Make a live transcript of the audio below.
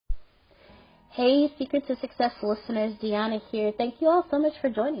Hey, Secrets of Success listeners, Deanna here. Thank you all so much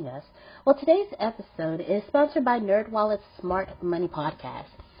for joining us. Well, today's episode is sponsored by NerdWallet's Smart Money Podcast.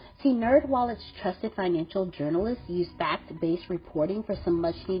 See, NerdWallet's trusted financial journalists use fact-based reporting for some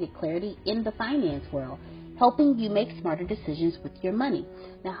much-needed clarity in the finance world, helping you make smarter decisions with your money.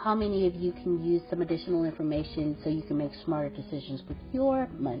 Now, how many of you can use some additional information so you can make smarter decisions with your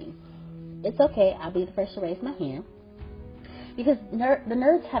money? It's okay. I'll be the first to raise my hand. Because the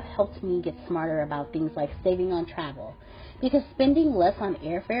nerds have helped me get smarter about things like saving on travel. Because spending less on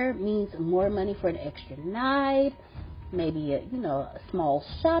airfare means more money for an extra night, maybe a small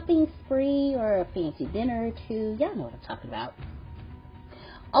shopping spree or a fancy dinner or two. Y'all know what I'm talking about.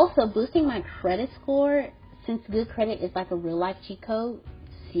 Also, boosting my credit score, since good credit is like a real life cheat code.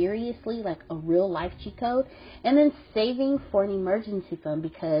 Seriously, like a real life cheat code. And then saving for an emergency fund,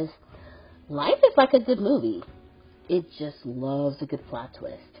 because life is like a good movie. It just loves a good plot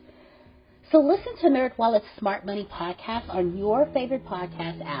twist. So listen to NerdWallet's Smart Money Podcast on your favorite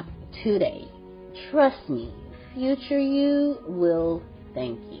podcast app today. Trust me, future you will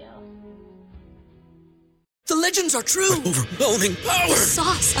thank you. The legends are true. Overwhelming power! The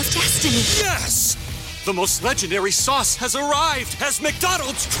sauce of destiny. Yes! The most legendary sauce has arrived as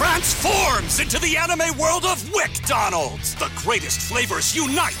McDonald's transforms into the anime world of WickDonald's. The greatest flavors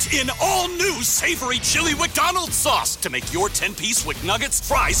unite in all new savory chili McDonald's sauce to make your 10-piece Wick Nuggets,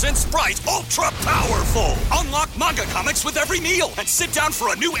 fries, and Sprite ultra-powerful. Unlock manga comics with every meal and sit down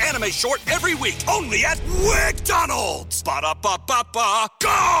for a new anime short every week only at WickDonald's. Ba-da-ba-ba-ba,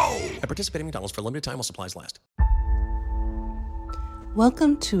 go! At participating McDonald's for a limited time while supplies last.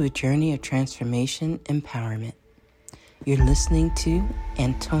 Welcome to a journey of transformation empowerment. You're listening to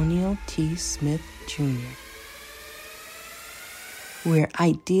Antonio T. Smith Jr., where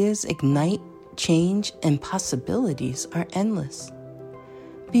ideas ignite, change, and possibilities are endless.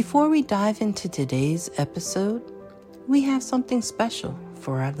 Before we dive into today's episode, we have something special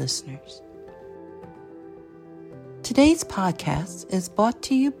for our listeners. Today's podcast is brought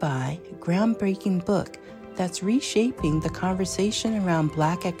to you by a groundbreaking book that's reshaping the conversation around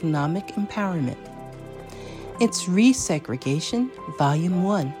Black economic empowerment. It's Resegregation, Volume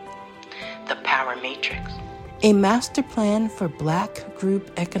 1, The Power Matrix, a master plan for Black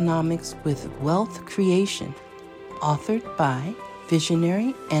group economics with wealth creation, authored by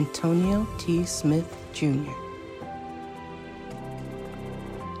visionary Antonio T. Smith Jr.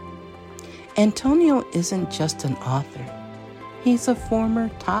 Antonio isn't just an author. He's a former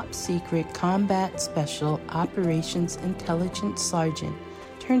top-secret combat special operations intelligence sergeant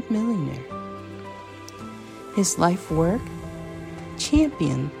turned millionaire. His life work?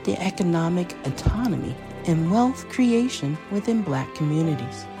 Champion the economic autonomy and wealth creation within Black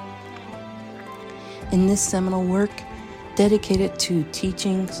communities. In this seminal work, dedicated to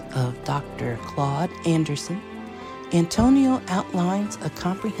teachings of Dr. Claude Anderson, Antonio outlines a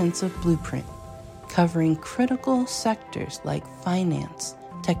comprehensive blueprint covering critical sectors like finance,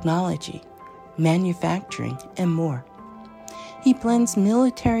 technology, manufacturing, and more. He blends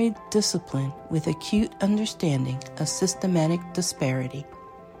military discipline with acute understanding of systematic disparity.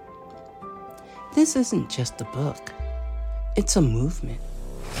 This isn't just a book. It's a movement,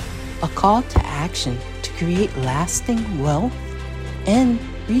 a call to action to create lasting wealth and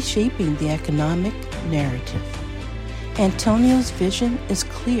reshaping the economic narrative. Antonio's vision is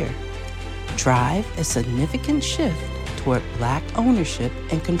clear. Drive a significant shift toward Black ownership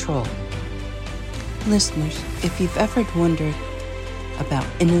and control. Listeners, if you've ever wondered about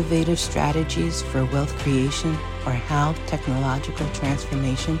innovative strategies for wealth creation or how technological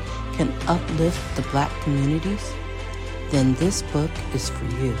transformation can uplift the Black communities, then this book is for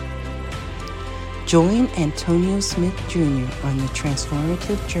you. Join Antonio Smith Jr. on the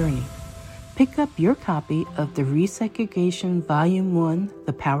transformative journey. Pick up your copy of the Resegregation Volume 1,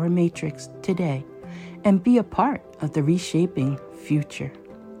 The Power Matrix, today, and be a part of the reshaping future.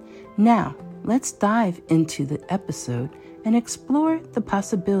 Now, let's dive into the episode and explore the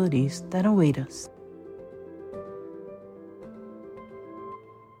possibilities that await us.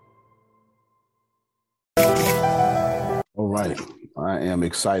 All right, I am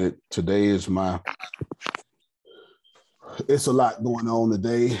excited. Today is it's a lot going on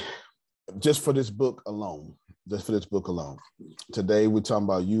today. Just for this book alone. Today we're talking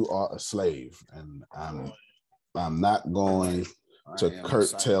about You Are a Slave, and I'm not going to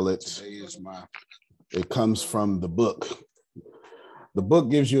curtail it. It comes from the book. The book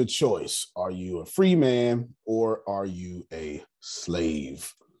gives you a choice. Are you a free man or are you a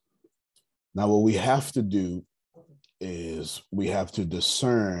slave? Now, what we have to do is we have to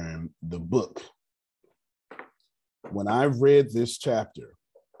discern the book. When I read this chapter,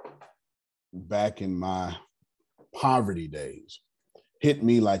 back in my poverty days hit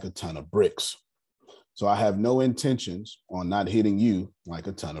me like a ton of bricks. So I have no intentions on not hitting you like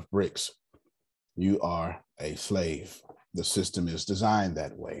a ton of bricks. You are a slave. The system is designed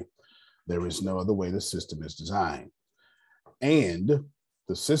that way. There is no other way the system is designed. And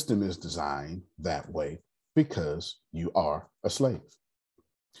the system is designed that way because you are a slave.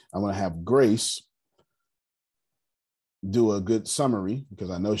 I'm going to have Grace do a good summary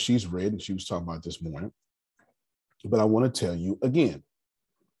because I know she's read and she was talking about this morning. But I want to tell you again,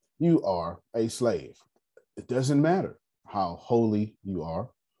 you are a slave. It doesn't matter how holy you are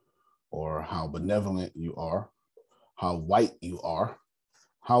or how benevolent you are, how white you are,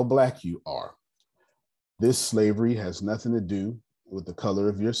 how black you are. This slavery has nothing to do with the color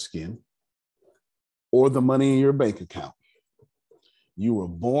of your skin or the money in your bank account. You were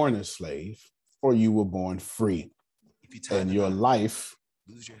born a slave or you were born free. And your life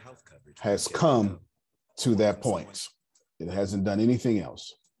has come to that point. It hasn't done anything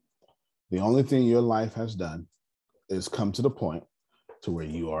else. The only thing your life has done is come to the point to where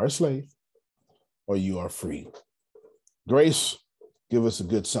you are a slave or you are free. Grace, give us a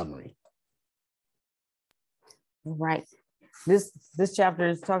good summary. Right. This chapter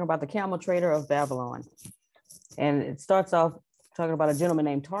is talking about the camel trader of Babylon. And it starts off talking about a gentleman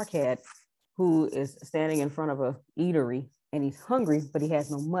named Tarkad who is standing in front of a eatery and he's hungry, but he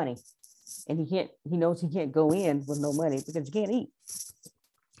has no money. And he knows he can't go in with no money because you can't eat.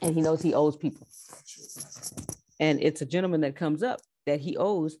 And he knows he owes people. And it's a gentleman that comes up that he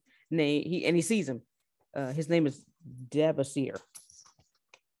owes, and he sees him. His name is Dabasir.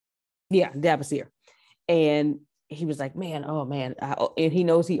 Yeah, Dabasir. And he was like, man, and he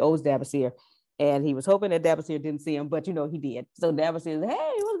knows he owes Dabasir. And he was hoping that Dabasir didn't see him, but he did. So Dabasir said,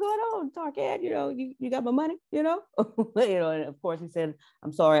 hey, what's going on, Tarkad? You got my money, and of course he said,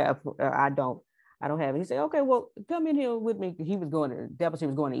 I'm sorry, I don't have it. He said, okay, well, come in here with me. Dabasir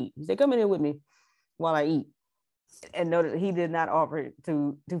was going to eat. He said, come in here with me while I eat. And noted he did not offer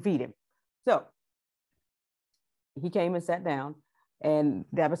to feed him. So he came and sat down, and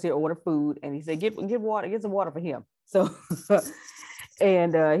Dabasir ordered food, and he said, get some water for him. So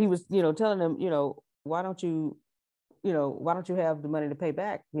and he was, telling him, why don't you have the money to pay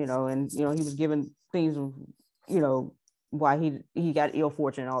back, and, he was giving things, why he got ill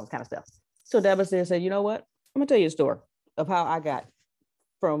fortune and all this kind of stuff. So Dabasir said, you know what? I'm gonna tell you a story of how I got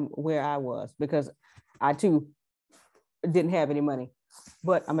from where I was, because I too didn't have any money,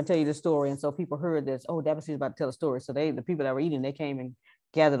 but I'm gonna tell you the story. And so people heard this, oh, Dabasir is about to tell a story. So the people that were eating, they came and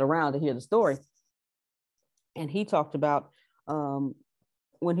gathered around to hear the story. And he talked about,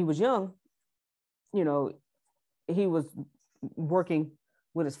 when he was young, he was working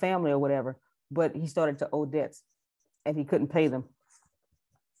with his family or whatever, but he started to owe debts and he couldn't pay them.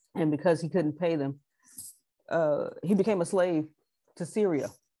 And because he couldn't pay them, he became a slave to Syria.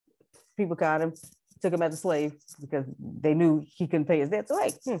 People caught him, took him as a slave because they knew he couldn't pay his debt. So,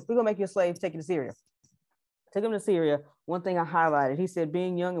 hey, we're gonna make you a slave, take you to Syria. Took him to Syria. One thing I highlighted, he said,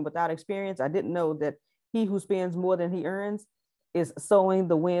 being young and without experience, I didn't know that he who spends more than he earns is sowing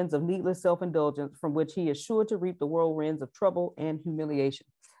the winds of needless self-indulgence from which he is sure to reap the whirlwinds of trouble and humiliation.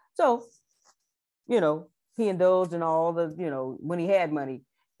 So, he indulged in all the, when he had money,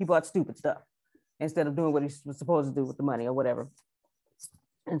 he bought stupid stuff instead of doing what he was supposed to do with the money or whatever.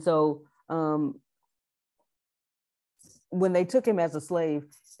 And so when they took him as a slave,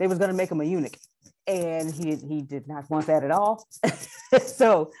 they was going to make him a eunuch. And he did not want that at all.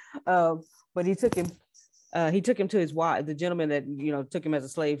 So, but he took him to his wife, the gentleman that, took him as a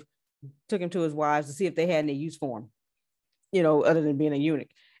slave, took him to his wives to see if they had any use for him, other than being a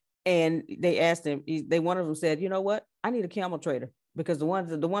eunuch. And they asked him, one of them said, you know what? I need a camel trader because the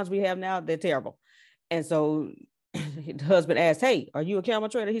ones we have now, they're terrible. And so the husband asked, hey, are you a camel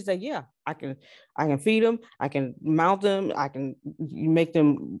trader? He said, yeah, I can feed them. I can mount them. I can make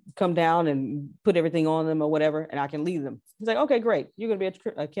them come down and put everything on them or whatever. And I can lead them. He's like, okay, great. You're going to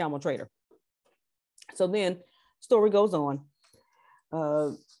be a camel trader. So then story goes on.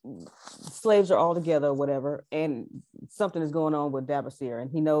 Slaves are all together or whatever. And something is going on with Dabasir.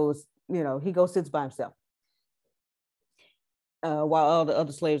 And he knows, he goes sits by himself while all the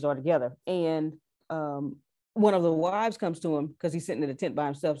other slaves are together. And one of the wives comes to him because he's sitting in the tent by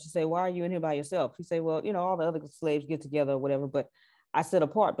himself. She say, why are you in here by yourself? He say, well, all the other slaves get together or whatever, but I sit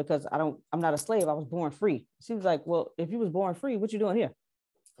apart because I'm not a slave. I was born free. She was like, well, if you was born free, what you doing here?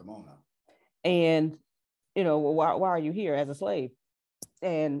 Come on now. And, why are you here as a slave?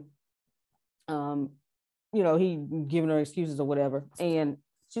 And, he giving her excuses or whatever. And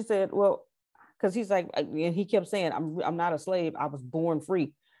she said, well, because he's like, and he kept saying, I'm not a slave. I was born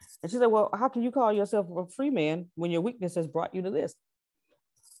free. And she said, well, how can you call yourself a free man when your weakness has brought you to this?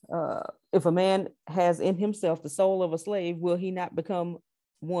 If a man has in himself the soul of a slave, will he not become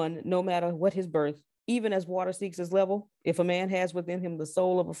one, no matter what his birth, even as water seeks its level? If a man has within him the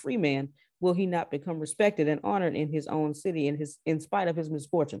soul of a free man, will he not become respected and honored in his own city in spite of his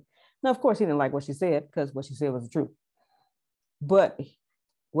misfortune? Now, of course, he didn't like what she said, because what she said was the truth. But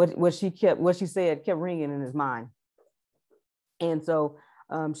what she said kept ringing in his mind. And so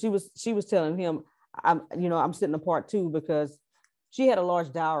she was telling him, I'm sitting apart too, because she had a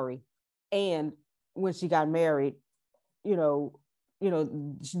large dowry. And when she got married, the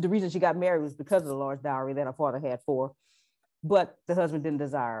reason she got married was because of the large dowry that her father had for her. But the husband didn't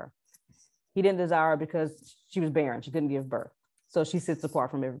desire her. He didn't desire her because she was barren. She couldn't give birth. So she sits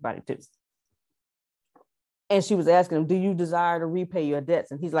apart from everybody too. And she was asking him, do you desire to repay your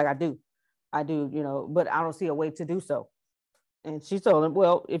debts? And he's like, I do, but I don't see a way to do so. And she told him,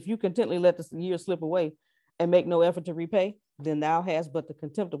 well, if you contently let the years slip away and make no effort to repay, then thou hast but the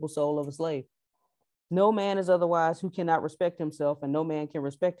contemptible soul of a slave. No man is otherwise who cannot respect himself, and no man can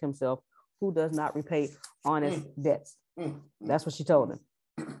respect himself who does not repay honest debts. That's what she told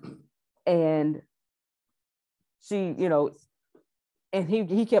him. And she, and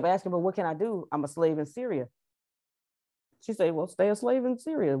he kept asking, well, what can I do? I'm a slave in Syria. She said, well, stay a slave in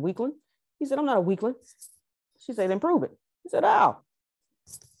Syria, weakling. He said, I'm not a weakling. She said, then prove it. He said, how?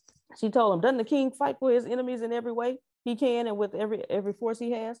 She told him, doesn't the king fight for his enemies in every way he can and with every force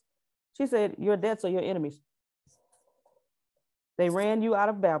he has? She said, your debts are your enemies. They ran you out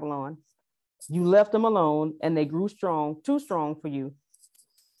of Babylon. You left them alone, and they grew strong, too strong for you.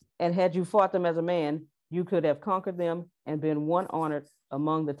 And had you fought them as a man, you could have conquered them and been one honored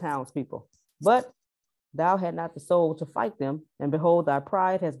among the townspeople. But thou had not the soul to fight them, and behold, thy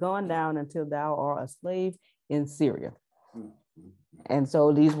pride has gone down until thou art a slave in Syria. And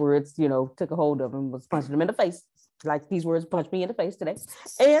so these words, took a hold of him, was punching him in the face. Like these words punched me in the face today.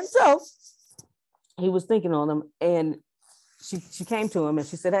 And so he was thinking on them, and she came to him and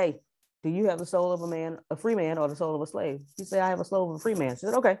she said, hey, do you have the soul of a man, a free man, or the soul of a slave? He said, I have a soul of a free man. She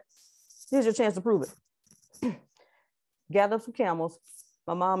said, okay, here's your chance to prove it. Gather some camels.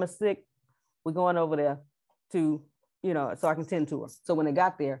 My mom is sick. We're going over there to, so I can tend to her. So when they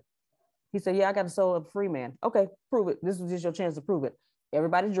got there, he said, yeah, I got the soul of a free man. Okay, prove it. This was just your chance to prove it.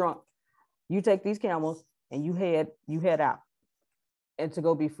 Everybody's drunk. You take these camels and you head out and to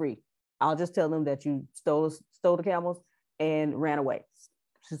go be free. I'll just tell them that you stole the camels and ran away.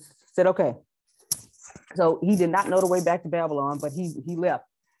 She said, okay. So he did not know the way back to Babylon, but he left,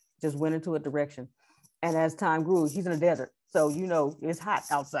 just went into a direction. And as time grew, he's in a desert. So, it's hot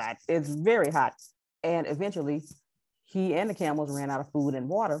outside. It's very hot. And eventually he and the camels ran out of food and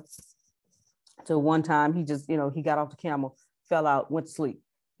water. So one time he just, he got off the camel, fell out, went to sleep.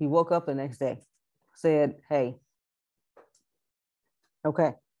 He woke up the next day, said, hey,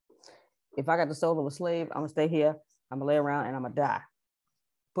 okay, if I got the soul of a slave, I'm gonna stay here, I'm gonna lay around and I'm gonna die.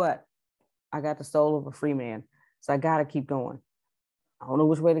 But I got the soul of a free man. So I gotta keep going. I don't know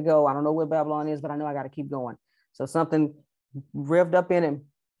which way to go. I don't know where Babylon is, but I know I gotta keep going. So something revved up in him.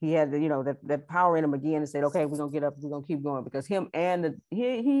 He had that power in him again and said, okay, we're gonna get up, we're gonna keep going, because him and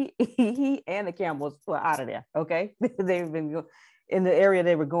he and the camels were out of there. Okay. They've been in the area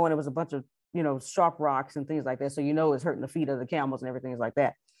they were going, it was a bunch of sharp rocks and things like that. So it's hurting the feet of the camels and everything like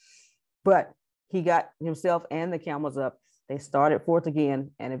that. But he got himself and the camels up. They started forth again,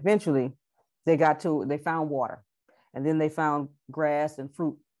 and eventually they found water, and then they found grass and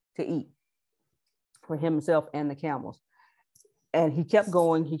fruit to eat for himself and the camels. And he kept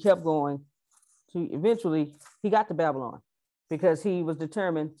going to eventually he got to Babylon, because he was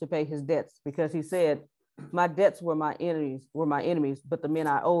determined to pay his debts, because he said, my debts were my enemies, but the men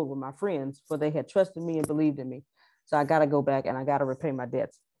I owed were my friends, for they had trusted me and believed in me. So I got to go back and I got to repay my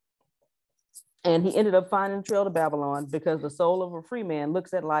debts. And he ended up finding the trail to Babylon, because the soul of a free man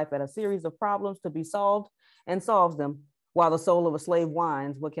looks at life at a series of problems to be solved and solves them, while the soul of a slave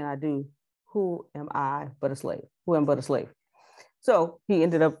whines, what can I do? Who am I but a slave? Who am but a slave? So he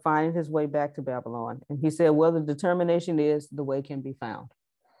ended up finding his way back to Babylon. And he said, well, the determination is, the way can be found.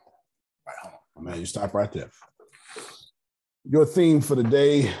 Wow. Man, you stop right there. Your theme for the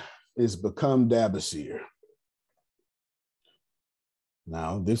day is Become Dabasir.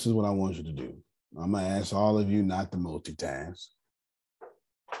 Now, this is what I want you to do. I'm going to ask all of you not to multitask.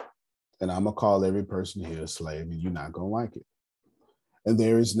 And I'm going to call every person here a slave, and you're not going to like it. And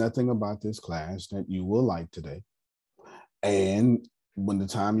there is nothing about this class that you will like today. And when the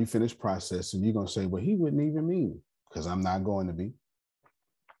time you finish processing, you're going to say, well, he wouldn't even mean, because I'm not going to be.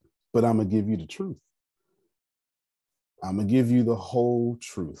 But I'm going to give you the truth. I'm going to give you the whole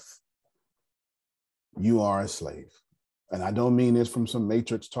truth. You are a slave. And I don't mean this from some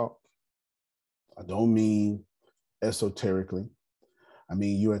matrix talk. I don't mean esoterically. I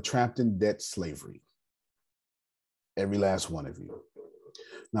mean, you are trapped in debt slavery. Every last one of you.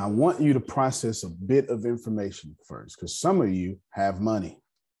 Now, I want you to process a bit of information first, because some of you have money.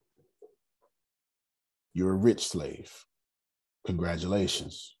 You're a rich slave.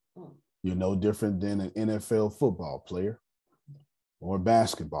 Congratulations. You're no different than an NFL football player or a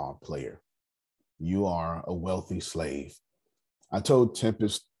basketball player. You are a wealthy slave. I told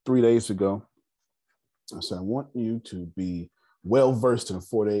Tempest 3 days ago, I said, I want you to be well-versed in the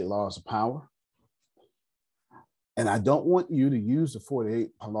 48 laws of power. And I don't want you to use the 48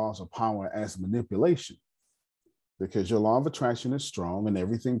 laws of power as manipulation, because your law of attraction is strong and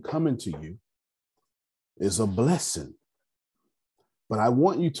everything coming to you is a blessing. But I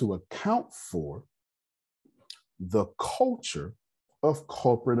want you to account for the culture of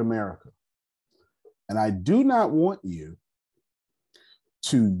corporate America. And I do not want you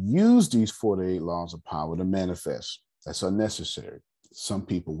to use these 48 laws of power to manifest. That's unnecessary. Some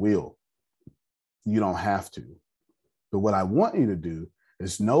people will. You don't have to. But what I want you to do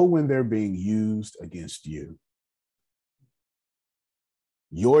is know when they're being used against you.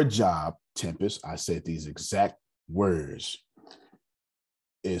 Your job, Tempest, I said these exact words,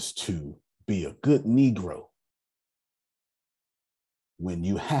 is to be a good Negro when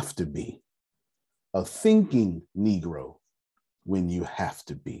you have to be, a thinking Negro when you have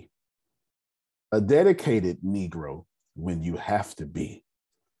to be, a dedicated Negro when you have to be,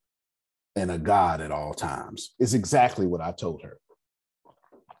 and a God at all times. Is exactly what I told her.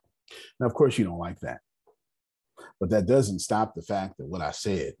 Now, of course, you don't like that, but that doesn't stop the fact that what I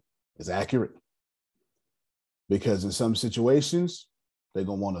said is accurate, because in some situations, they're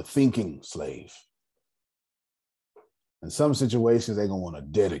going to want a thinking slave. In some situations, they're going to want a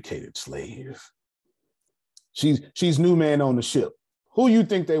dedicated slave. She's new man on the ship. Who you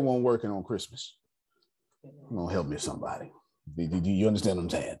think they want working on Christmas? Come on, help me, somebody. Do you understand what I'm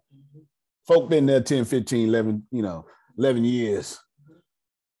saying? Folk been there 10, 15, 11, 11 years.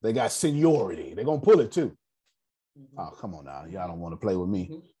 They got seniority. They're going to pull it too. Oh, come on now. Y'all don't want to play with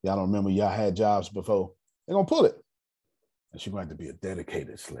me. Y'all don't remember y'all had jobs before. They're going to pull it. And she's going to have to be a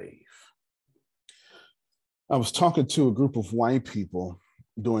dedicated slave. I was talking to a group of white people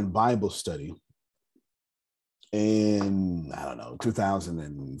during Bible study in,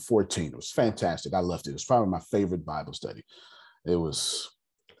 2014. It was fantastic. I loved it. It was probably my favorite Bible study. It was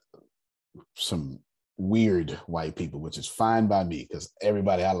some weird white people, which is fine by me, because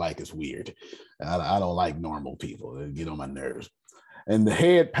everybody I like is weird. And I don't like normal people. They get on my nerves. And the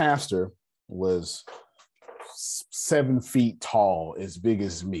head pastor was 7 feet tall, as big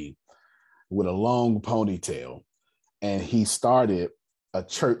as me, with a long ponytail. And he started a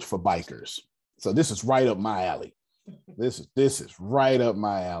church for bikers. So this is right up my alley. This is right up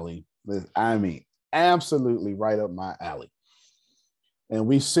my alley. I mean, absolutely right up my alley. And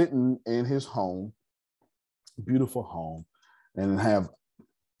we sitting in his home, beautiful home, and have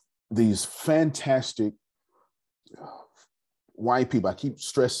these fantastic white people. I keep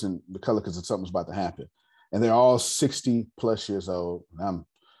stressing the color because something's about to happen. And they're all 60 plus years old. I'm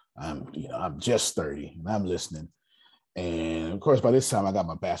just 30 and I'm listening. And of course, by this time I got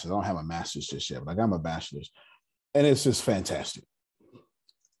my bachelor's. I don't have my master's just yet, but I got my bachelor's. And it's just fantastic.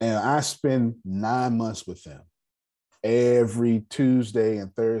 And I spend 9 months with them every Tuesday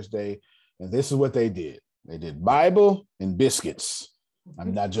and Thursday. And this is what they did. They did Bible and biscuits.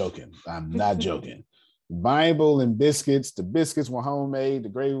 I'm not joking. Bible and biscuits. The biscuits were homemade. The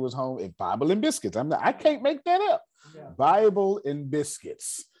gravy was home. Bible and biscuits. I can't make that up. Yeah. Bible and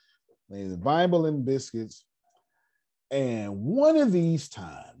biscuits. The Bible and biscuits. And one of these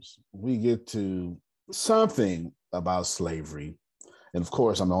times we get to something about slavery. And of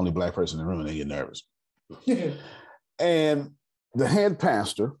course, I'm the only Black person in the room and they get nervous. And the head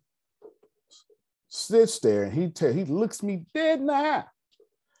pastor sits there and he looks me dead in the eye.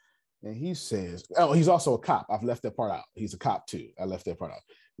 And he says, oh, he's also a cop. I've left that part out. He's a cop too. I left that part out.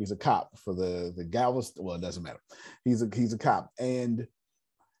 He's a cop for the Galveston. Well, it doesn't matter. He's a cop. And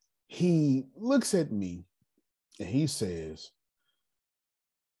he looks at me and he says,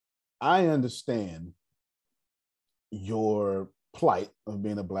 I understand your plight of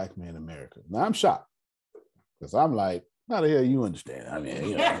being a Black man in America. Now I'm shocked because I'm like, how the hell you understand? I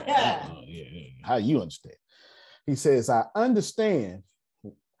mean, how you understand? He says, I understand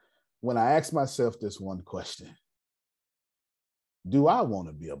when I ask myself this one question: do I want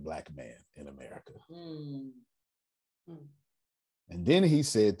to be a Black man in America? And then he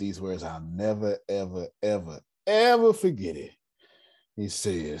said these words I'll never, ever, ever, ever forget it. He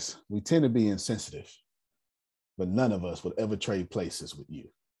says, we tend to be insensitive, but none of us would ever trade places with you.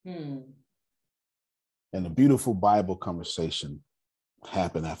 And a beautiful Bible conversation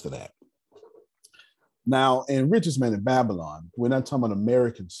happened after that. Now, in Richest Man in Babylon, we're not talking about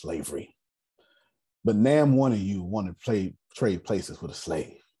American slavery, but nam one of you want to trade places with a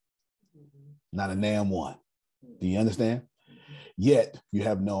slave. Not a nam one. Do you understand? Yet you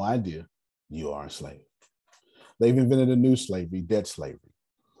have no idea you are a slave. They've invented a new slavery, debt slavery.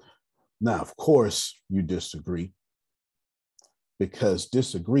 Now, of course, you disagree, because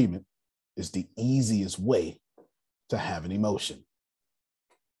disagreement is the easiest way to have an emotion.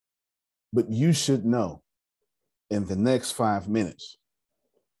 But you should know, in the next 5 minutes,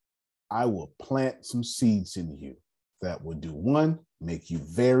 I will plant some seeds in you that will do, 1, make you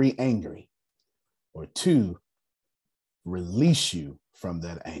very angry, or 2, release you from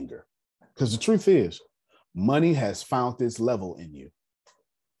that anger. Because the truth is, money has found its level in you.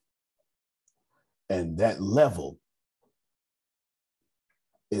 And that level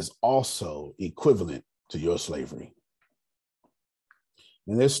is also equivalent to your slavery.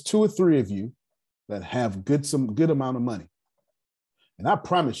 And there's 2 or 3 of you that have some good amount of money. And I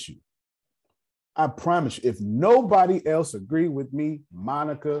promise you, if nobody else agree with me,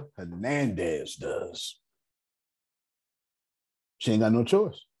 Monica Hernandez does. She ain't got no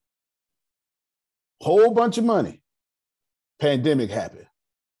choice. Whole bunch of money. Pandemic happened.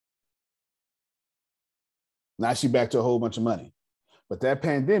 Now she back to a whole bunch of money. But that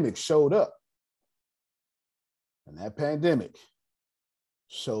pandemic showed up. And that pandemic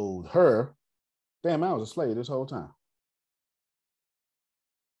showed her, damn, I was a slave this whole time.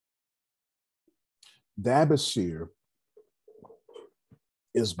 Dabashir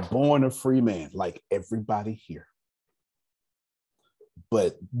is born a free man, like everybody here.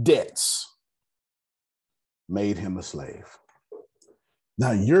 But debts made him a slave.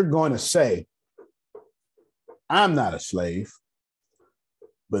 Now you're going to say, I'm not a slave,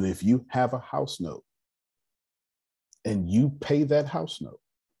 but if you have a house note and you pay that house note,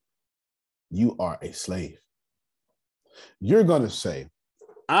 you are a slave. You're going to say,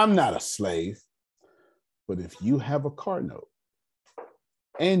 I'm not a slave, but if you have a car note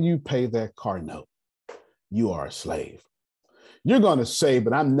and you pay that car note, you are a slave. You're going to say,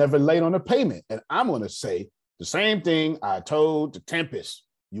 but I'm never late on a payment. And I'm going to say the same thing I told the Tempest.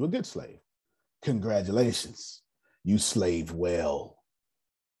 You a good slave. Congratulations. You slaved well.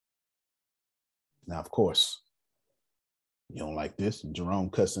 Now, of course, you don't like this, and Jerome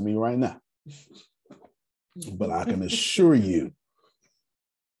cussing me right now. But I can assure you,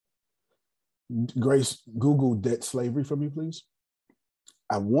 Grace, Google debt slavery for me, please.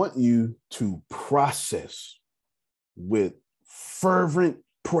 I want you to process with fervent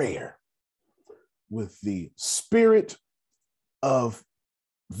prayer, with the spirit of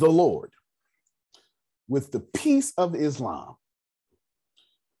the Lord, with the peace of Islam,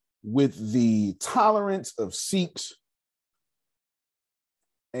 with the tolerance of Sikhs,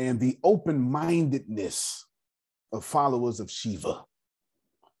 and the open-mindedness of followers of Shiva.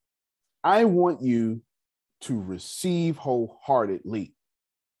 I want you to receive wholeheartedly.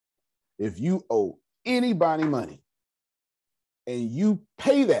 If you owe anybody money and you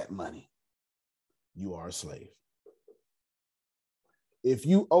pay that money, you are a slave. If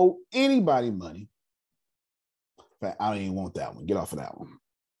you owe anybody money, in fact, I don't even want that one. Get off of that one.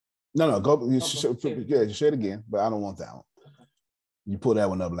 No, go. You say it again, but I don't want that one. You pulled that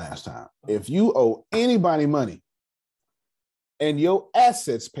one up last time. If you owe anybody money and your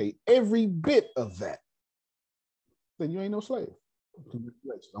assets pay every bit of that, then you ain't no slave.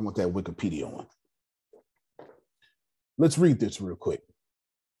 I want that Wikipedia one. Let's read this real quick.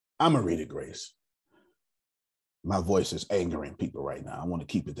 I'm going to read it, Grace. My voice is angering people right now. I want to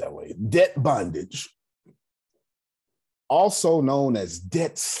keep it that way. Debt bondage, also known as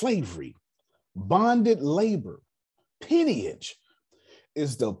debt slavery, bonded labor, peonage,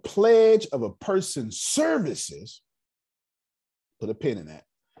 is the pledge of a person's services, put a pin in that,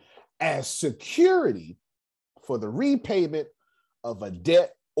 as security for the repayment of a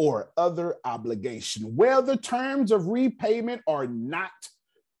debt or other obligation, where the terms of repayment are not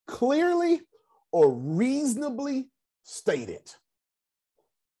clearly or reasonably stated.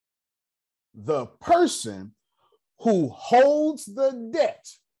 The person who holds the debt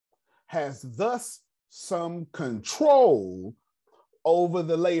has thus some control over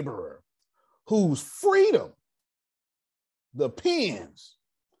the laborer, whose freedom depends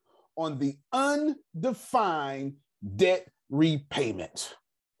on the undefined debt repayment.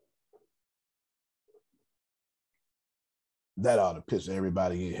 That ought to piss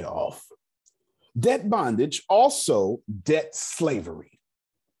everybody in here off. Debt bondage, also debt slavery.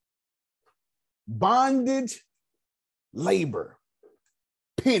 Bondage, labor,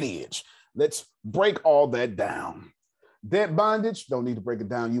 peonage. Let's break all that down. Debt bondage, don't need to break it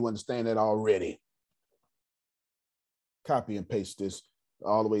down. You understand that already. Copy and paste this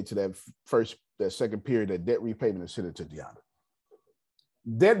all the way to that second period, that debt repayment, and send it to Deanna.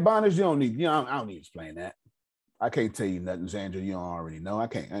 Debt bondage, I don't need to explain that. I can't tell you nothing, Sandra. You don't already know. You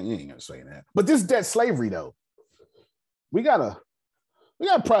ain't gonna say that. But this debt slavery, though, we gotta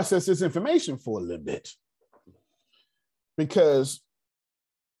process this information for a little bit, because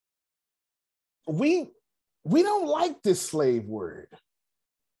we don't like this slave word.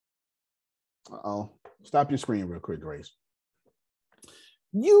 Stop your screen real quick, Grace.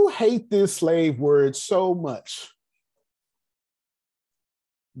 You hate this slave word so much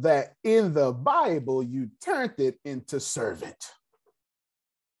that in the Bible, you turned it into servant.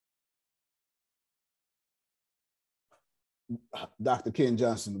 Dr. Ken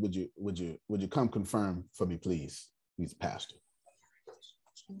Johnson, would you come confirm for me, please? He's a pastor.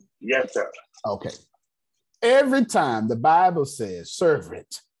 Yes, sir. Okay. Every time the Bible says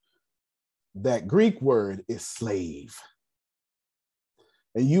servant, that Greek word is slave.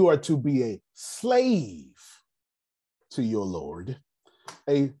 And you are to be a slave to your Lord,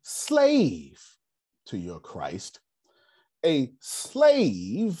 a slave to your Christ, a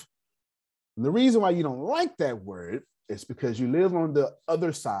slave. And the reason why you don't like that word is because you live on the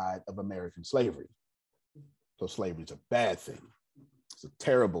other side of American slavery. So slavery is a bad thing. It's a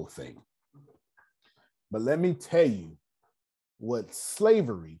terrible thing. But let me tell you what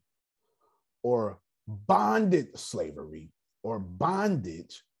slavery or bonded slavery or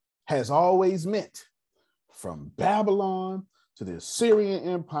bondage has always meant, from Babylon to the Assyrian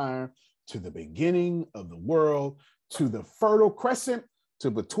Empire, to the beginning of the world, to the Fertile Crescent,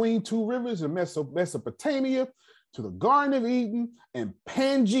 to between two rivers in Mesopotamia, to the Garden of Eden and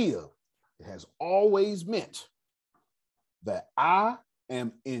Pangea. It has always meant that I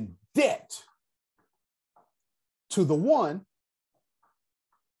am in debt to the one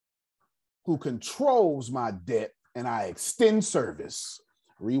who controls my debt, and I extend service.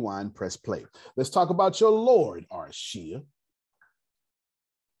 Rewind, press play. Let's talk about your Lord, Arshia.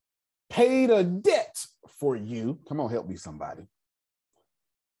 Paid a debt for you. Come on, help me, somebody.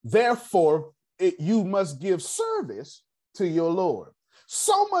 Therefore, you must give service to your Lord.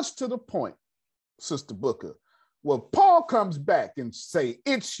 So much to the point, Sister Booker, well, Paul comes back and say,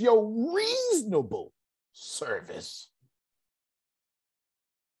 it's your reasonable service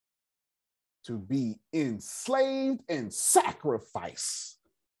to be enslaved and sacrifice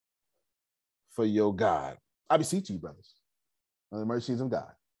for your God. I beseech you, brothers, on the mercies of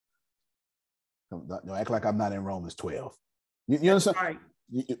God. Don't act like I'm not in Romans 12. You understand? Right.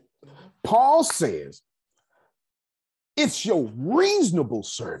 Paul says, it's your reasonable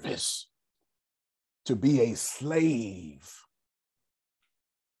service to be a slave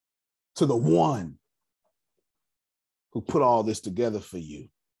to the one who put all this together for you,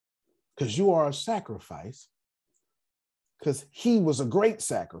 because you are a sacrifice, because he was a great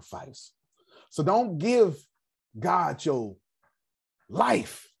sacrifice. So don't give God your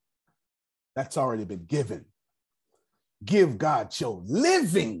life. That's already been given. Give God your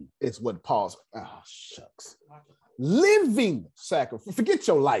living, is what Paul's, shucks. Living sacrifice. Forget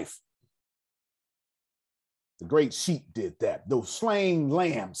your life. The great sheep did that. Those slain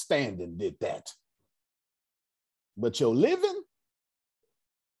lambs standing did that. But your living,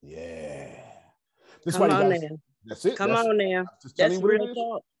 yeah. That's Come on now. That's it. Come on now. That's real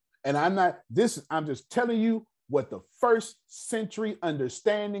talk. And I'm just telling you what the first century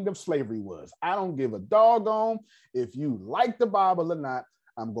understanding of slavery was. I don't give a doggone if you like the Bible or not.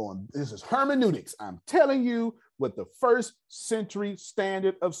 This is hermeneutics. I'm telling you what the first century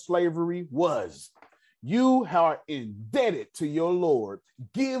standard of slavery was. You are indebted to your Lord.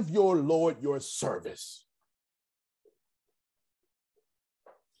 Give your Lord your service.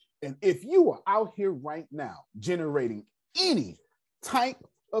 And if you are out here right now generating any type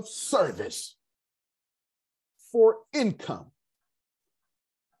of service for income,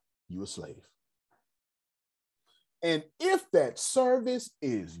 you're a slave. And if that service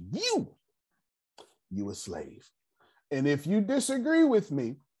is you're a slave. And if you disagree with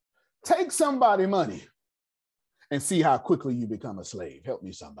me, take somebody's money and see how quickly you become a slave. Help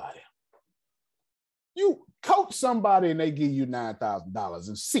me, somebody. You coach somebody and they give you $9,000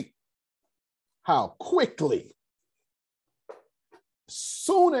 and see how quickly,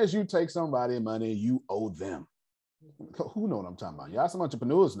 soon as you take somebody's money, you owe them. Who know what I'm talking about? Y'all some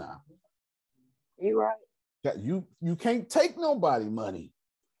entrepreneurs now. You're right. You can't take nobody money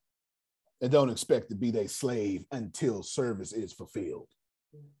and don't expect to be their slave until service is fulfilled.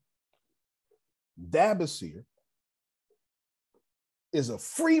 Dabasir is a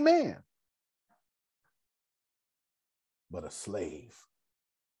free man, but a slave.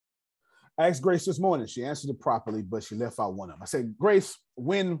 I asked Grace this morning. She answered it properly, but she left out one of them. I said, Grace,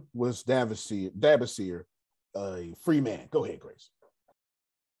 when was Dabasir a free man? Go ahead, Grace.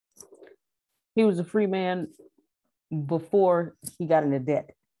 He was a free man before he got into debt.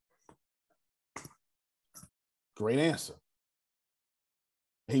 Great answer.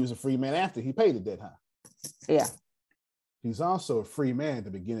 He was a free man after he paid the debt, huh? Yeah. He's also a free man at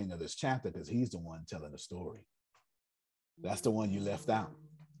the beginning of this chapter because he's the one telling the story. That's the one you left out.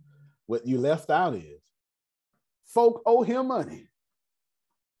 What you left out is folk owe him money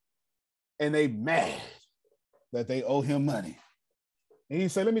and they mad that they owe him money. And he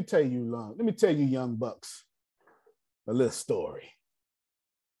said, let me tell you young bucks, a little story.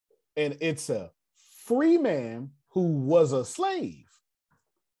 And it's a free man who was a slave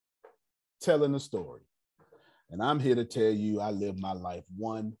telling the story. And I'm here to tell you, I live my life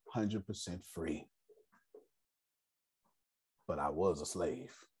 100% free. But I was a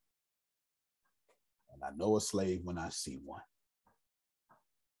slave. And I know a slave when I see one.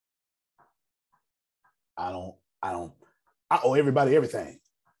 I owe everybody everything.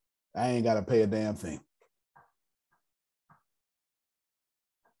 I ain't got to pay a damn thing.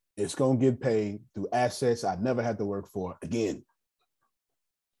 It's going to get paid through assets I never had to work for again.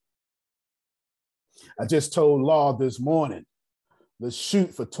 I just told Law this morning, let's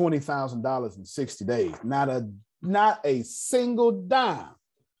shoot for $20,000 in 60 days. Not a single dime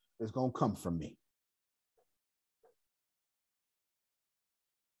is going to come from me.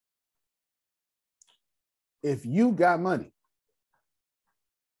 If you got money,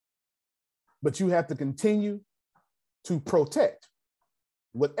 but you have to continue to protect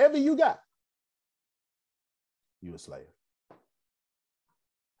whatever you got, you're a slave.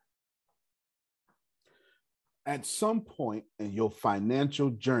 At some point in your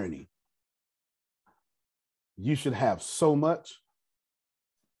financial journey, you should have so much,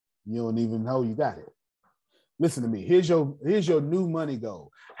 you don't even know you got it. Listen to me. Here's your new money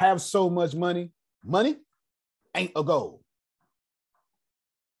goal. Have so much money. Money ain't a goal.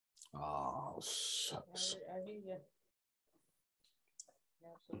 Oh, shucks.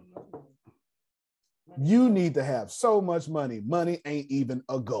 You need to have so much money. Money ain't even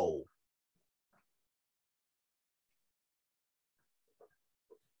a goal.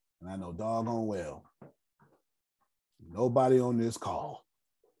 And I know doggone well, nobody on this call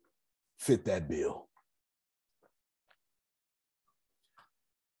fit that bill.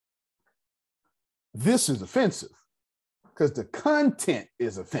 This is offensive because the content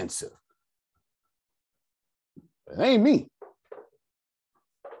is offensive. It ain't me.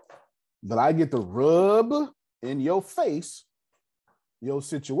 But I get to rub in your face your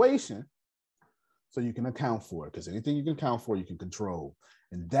situation so you can account for it, because anything you can account for, you can control.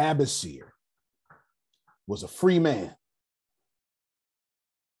 And Dabasir was a free man,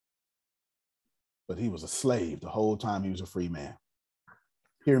 but he was a slave the whole time he was a free man.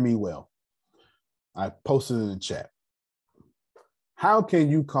 Hear me well. I posted it in the chat. How can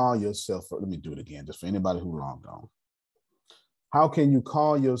you call yourself, let me do it again, just for anybody who long gone. How can you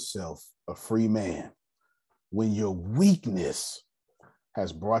call yourself a free man when your weakness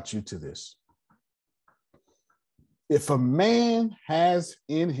has brought you to this? If a man has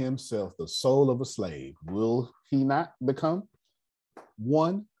in himself the soul of a slave, will he not become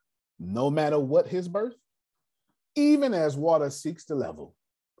one, no matter what his birth? Even as water seeks the level.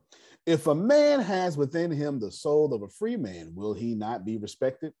 If a man has within him the soul of a free man, will he not be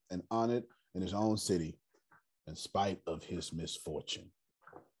respected and honored in his own city in spite of his misfortune?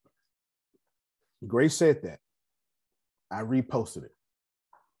 Grace said that. I reposted it.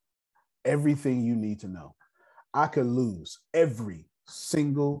 Everything you need to know. I could lose every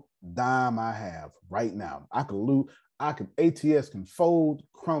single dime I have right now. I could lose, ATS can fold,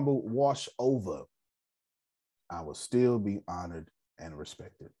 crumble, wash over. I will still be honored and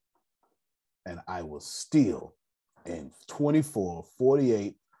respected. And I will still, in 24,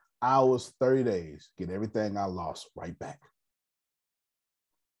 48 hours, 30 days, get everything I lost right back.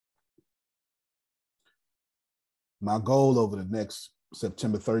 My goal over the next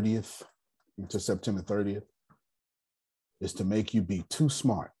September 30th to September 30th is to make you be too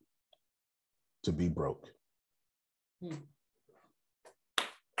smart to be broke.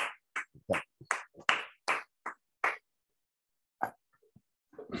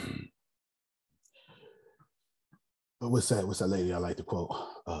 What's that lady I like to quote?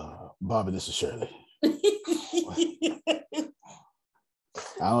 Bobby, this is Shirley.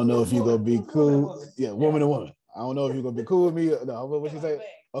 I don't know if you're gonna be cool. Yeah, woman to woman. I don't know if you're gonna be cool with me. No, what you say?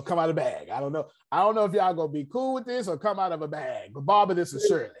 Or come out of the bag. I don't know. I don't know if y'all gonna be cool with this or come out of a bag. But Barbara, this is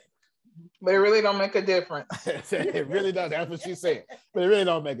Shirley. But it really don't make a difference. It really does. That's what she said. But it really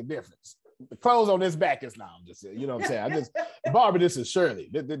don't make a difference. The clothes on this back is now. I'm just, you know what I'm saying? Barbara, this is Shirley.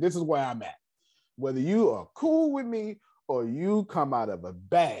 This is where I'm at. Whether you are cool with me or you come out of a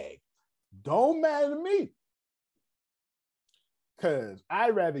bag, don't matter to me. Because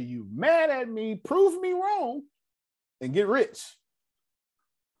I'd rather you mad at me, prove me wrong, and get rich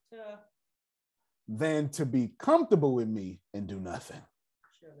than to be comfortable with me and do nothing.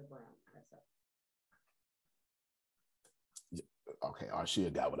 Okay,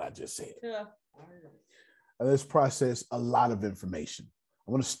 Arshia got what I just said. Let's process a lot of information.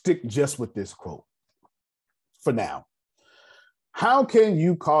 I want to stick just with this quote for now. How can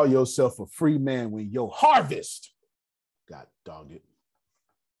you call yourself a free man when your harvest, God dog it,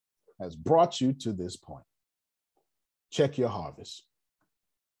 has brought you to this point? Check your harvest.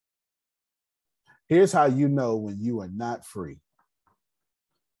 Here's how you know when you are not free.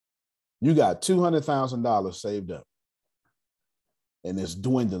 You got $200,000 saved up, and it's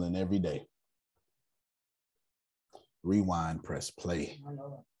dwindling every day. Rewind, press play.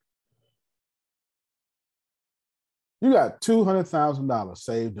 You got $200,000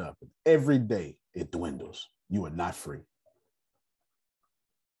 saved up, and every day it dwindles. You are not free.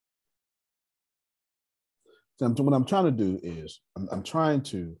 So what I'm trying to do is I want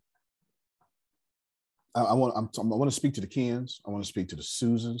to speak to the Kens, I want to speak to the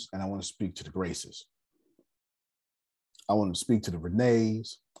Susans, and I want to speak to the Graces. I want to speak to the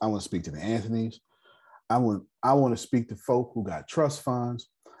Renees. I want to speak to the Anthonys. I want to speak to folk who got trust funds.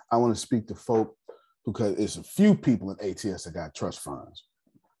 I want to speak to folk because it's a few people in ATS that got trust funds.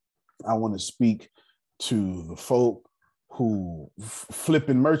 I want to speak to the folk who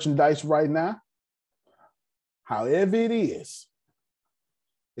flipping merchandise right now. However it is,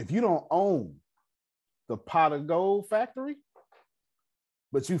 if you don't own the pot of gold factory,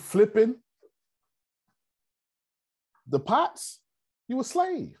 but you flipping the pots, you a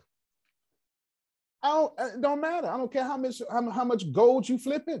slave. It don't matter. I don't care how much gold you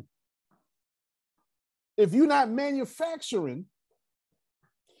flipping. If you're not manufacturing,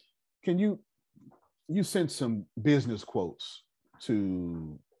 can you sent some business quotes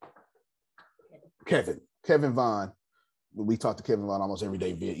to Kevin Vaughn. We talk to Kevin Vaughn almost every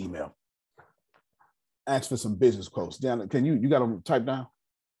day via email. Ask for some business quotes. Down, can you got to type down?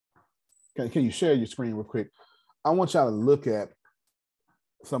 Can you share your screen real quick? I want y'all to look at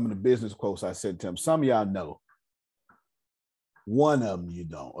some of the business quotes I sent to him. Some of y'all know. One of them you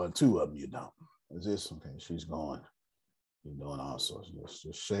don't, or two of them you don't. Is this okay? She's going. You're doing all sorts.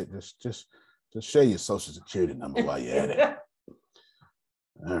 Just share your social security number while you're at it.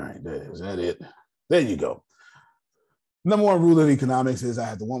 All right, is that it? There you go. Number one rule of economics is I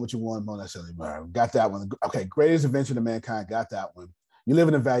have to want what you want, not necessarily more. Got that one. Okay, greatest invention of mankind. Got that one. You live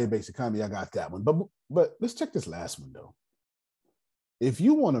in a value-based economy. I got that one. But let's check this last one though. If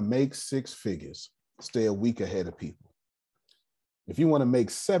you want to make 6 figures, stay a week ahead of people. If you want to make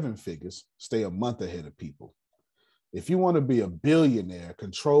 7 figures, stay a month ahead of people. If you want to be a billionaire,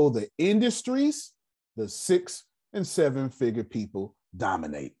 control the industries, the 6 and 7 figure people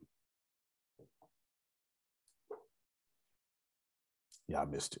dominate. Y'all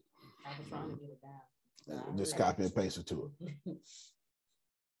missed it. I was trying to get it down. Just copy and paste it to it.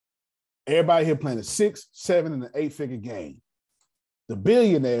 Everybody here playing a 6, 7, and an 8 figure game. The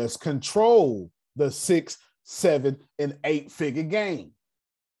billionaires control the 6, 7, and 8 figure game.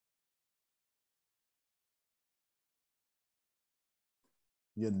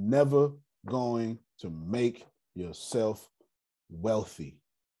 You're never going to make yourself wealthy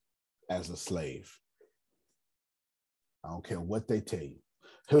as a slave. I don't care what they tell you.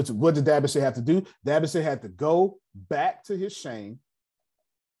 What did Dabney have to do? Dabney had to go back to his shame,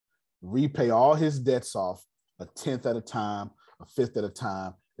 repay all his debts off, a 10th at a time, a 5th at a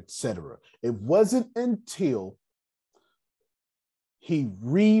time, etc. It wasn't until he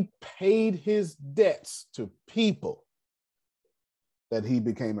repaid his debts to people that he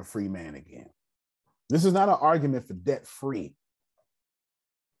became a free man again. This is not an argument for debt free.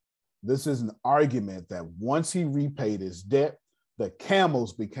 This is an argument that once he repaid his debt, the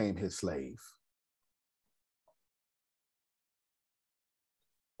camels became his slave.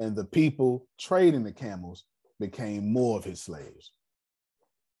 And the people trading the camels became more of his slaves.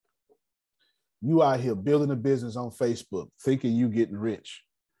 You out here building a business on Facebook, thinking you getting rich.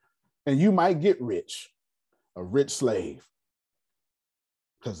 And you might get rich, a rich slave.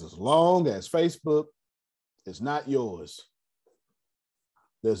 Because as long as Facebook is not yours,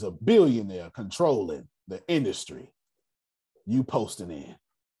 there's a billionaire controlling the industry. You posting in.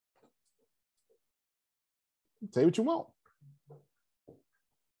 Say what you want.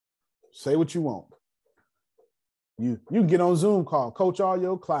 Say what you want. You can get on Zoom call, coach all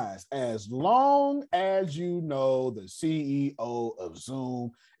your clients, as long as you know the CEO of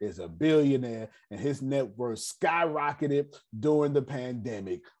Zoom is a billionaire and his net worth skyrocketed during the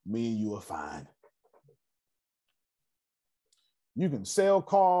pandemic. Me and you are fine. You can sell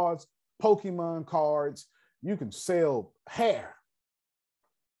cards, Pokemon cards. You can sell hair.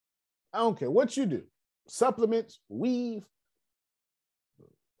 I don't care what you do. Supplements, weave,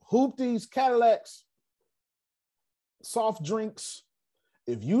 hoopties, Cadillacs, soft drinks.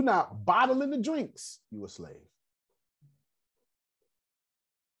 If you're not bottling the drinks, you a slave.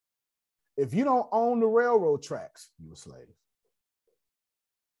 If you don't own the railroad tracks, you a slave.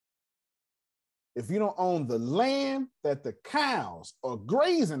 If you don't own the land that the cows are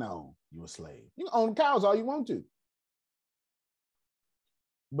grazing on, you a slave. You can own cows all you want to.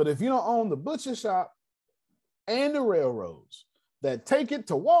 But if you don't own the butcher shop and the railroads that take it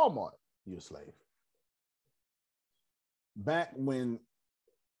to Walmart, you're a slave. Back when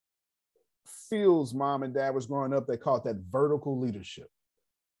Phil's mom and dad was growing up, they called that vertical leadership.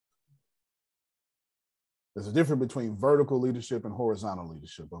 There's a difference between vertical leadership and horizontal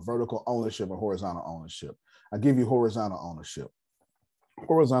leadership, or vertical ownership and horizontal ownership. I give you horizontal ownership.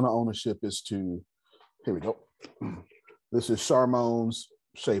 Horizontal ownership is to, here we go. This is Charmon's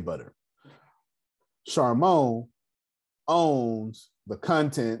Shea Butter. Charmon owns the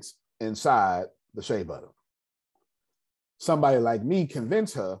contents inside the shea butter. Somebody like me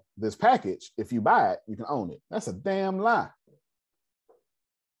convince her this package, if you buy it, you can own it. That's a damn lie.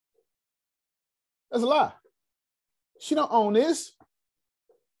 That's a lie. She don't own this.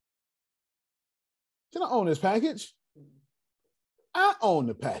 She don't own this package. I own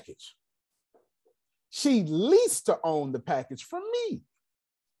the package. She leased to own the package from me.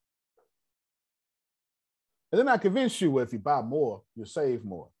 And then I convince you, well, if you buy more, you'll save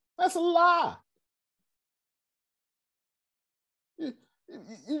more. That's a lie.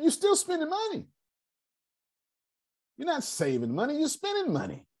 You're still spending money. You're not saving money, you're spending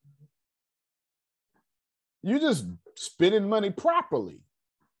money. You're just spending money properly.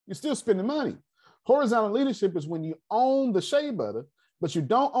 You're still spending money. Horizontal leadership is when you own the shea butter, but you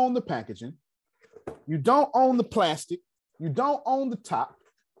don't own the packaging. You don't own the plastic. You don't own the top.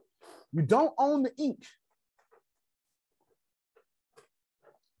 You don't own the ink.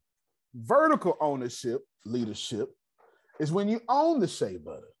 Vertical ownership, leadership, is when you own the shea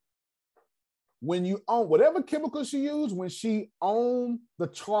butter. When you own whatever chemicals she used, when she owned the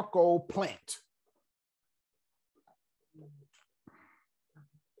charcoal plant.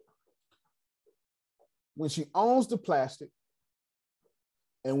 When she owns the plastic,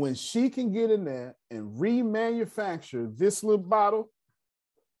 and when she can get in there and remanufacture this little bottle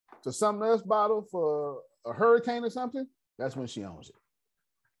to something else bottle for a hurricane or something, that's when she owns it.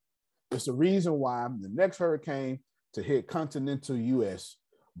 It's the reason why the next hurricane to hit continental US,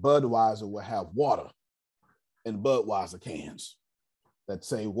 Budweiser will have water in Budweiser cans that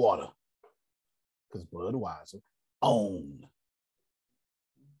say water, because Budweiser own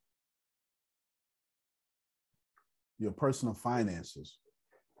your personal finances.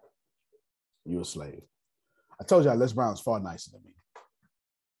 You're a slave. I told y'all Les Brown's far nicer than me.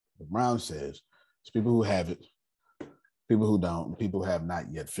 But Brown says it's people who have it, people who don't, and people who have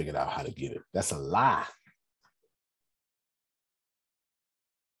not yet figured out how to get it. That's a lie.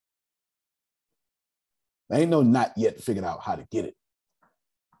 There ain't no not yet figured out how to get it.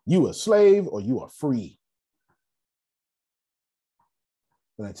 You a slave or you are free.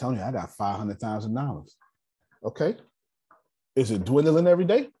 But I tell you, I got $500,000. Okay. Is it dwindling every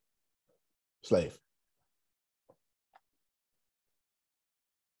day? Slave.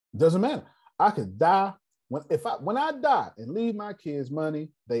 Doesn't matter. I could die. When I die and leave my kids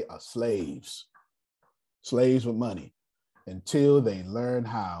money, they are slaves. Slaves with money until they learn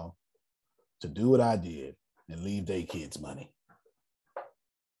how to do what I did and leave their kids money.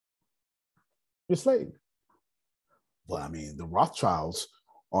 You're a slave. Well, I mean, the Rothschilds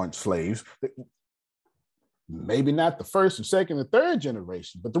aren't slaves. Maybe not the first and second and third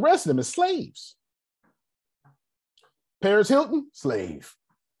generation, but the rest of them is slaves. Paris Hilton, slave,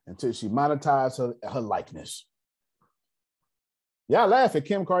 until she monetized her likeness. Y'all laugh at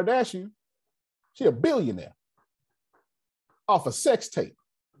Kim Kardashian. She a billionaire off a sex tape.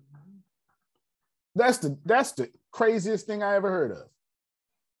 That's the craziest thing I ever heard of.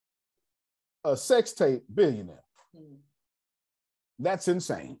 A sex tape billionaire. That's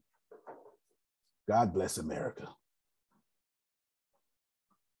insane. God bless America.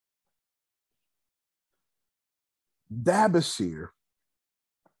 Dabashir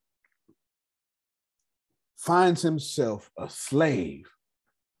finds himself a slave,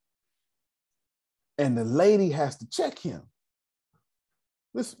 and the lady has to check him.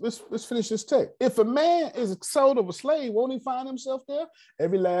 Let's finish this text. If a man is sold of a slave, won't he find himself there?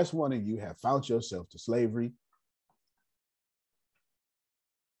 Every last one of you have found yourself to slavery.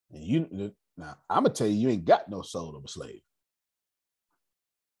 And now I'm gonna tell you, you ain't got no soul of a slave.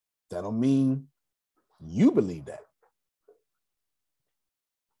 That don't mean you believe that.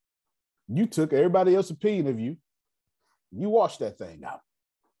 You took everybody else's opinion of you. You washed that thing out.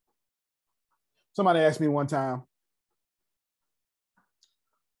 Somebody asked me one time,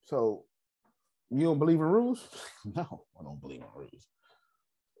 so you don't believe in rules? No, I don't believe in rules.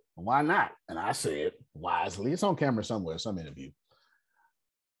 Why not? And I said wisely, it's on camera somewhere, some interview.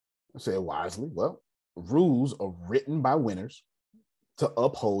 I said wisely, well, rules are written by winners to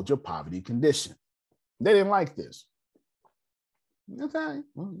uphold your poverty condition. They didn't like this. That's all right.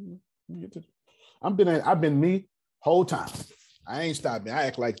 Well, I've been me whole time. I ain't stopped me. I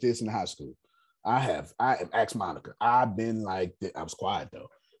act like this in high school. I have asked Monica. I've been like this. I was quiet though,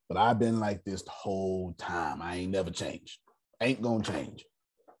 but I've been like this the whole time. I ain't never changed. Ain't gonna change.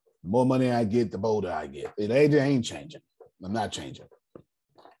 The more money I get, the bolder I get. It ain't changing. I'm not changing.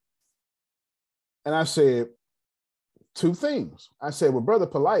 And I said two things. I said, well, Brother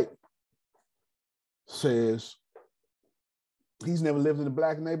Polite says he's never lived in a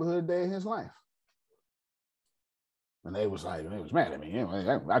black neighborhood a day in his life. And they was mad at me. You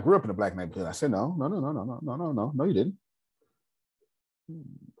know, I grew up in a black neighborhood. I said, no, you didn't.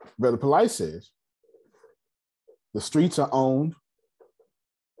 Brother Polite says the streets are owned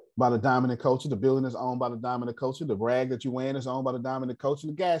by the dominant culture. The building is owned by the dominant culture. The rag that you're wearing is owned by the dominant culture.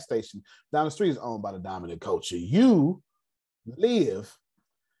 The gas station down the street is owned by the dominant culture. You live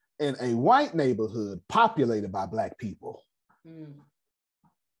in a white neighborhood populated by black people.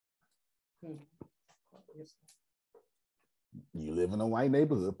 You live in a white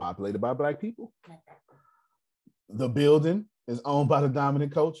neighborhood populated by black people. The building is owned by the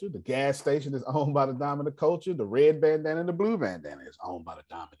dominant culture. The gas station is owned by the dominant culture. The red bandana and the blue bandana is owned by the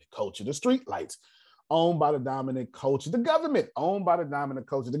dominant culture. The street lights owned by the dominant culture. The government owned by the dominant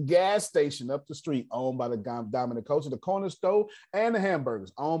culture. The gas station up the street owned by the dominant culture. The corner store and the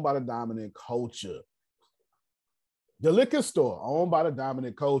hamburgers owned by the dominant culture. The liquor store owned by the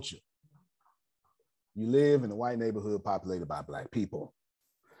dominant culture. You live in a white neighborhood populated by black people.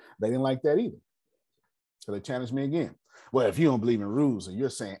 They didn't like that either. So they challenged me again. Well, if you don't believe in rules and you're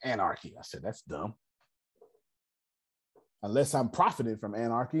saying anarchy, I said, that's dumb. Unless I'm profiting from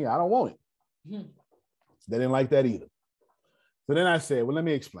anarchy, I don't want it. They didn't like that either. So then I said, well, let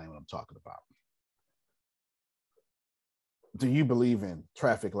me explain what I'm talking about. Do you believe in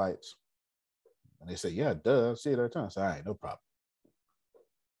traffic lights? And they say, yeah, duh, I see it every time. I said, all right, no problem.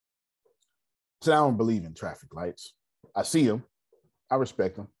 So I don't believe in traffic lights. I see them, I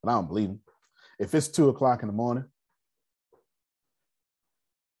respect them, but I don't believe them. If it's 2 o'clock in the morning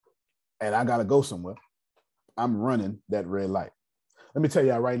and I gotta go somewhere, I'm running that red light. Let me tell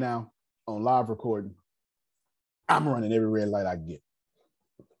you right now, on live recording, I'm running every red light I get.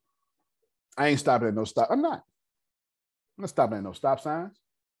 I ain't stopping at no stop. I'm not stopping at no stop signs.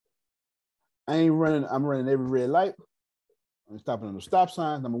 I'm running every red light. I'm stopping at no stop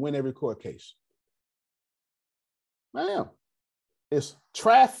signs. I'm gonna win every court case. I am. It's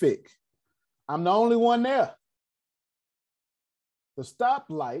traffic. I'm the only one there. The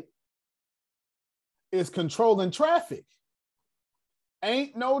stoplight is controlling traffic.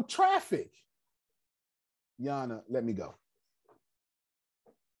 Ain't no traffic. Yana, let me go.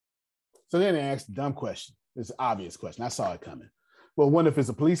 So then they asked a dumb question. It's an obvious question. I saw it coming. Well, what if it's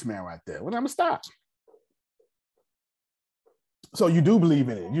a policeman right there? Well, I'm gonna stop. So you do believe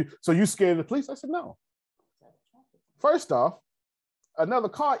in it? So you scared of the police? I said, no. First off, another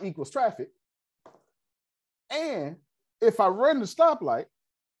car equals traffic. And if I run the stoplight,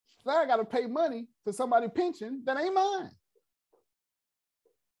 then I got to pay money for somebody's pension that ain't mine.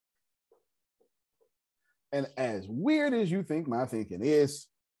 And as weird as you think my thinking is,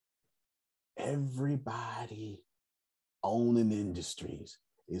 everybody owning industries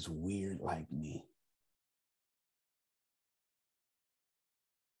is weird like me.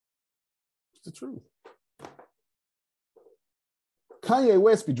 It's the truth. Kanye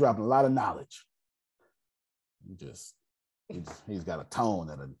West be dropping a lot of knowledge. He's got a tone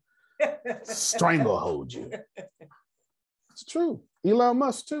that'll stranglehold you. It's true. Elon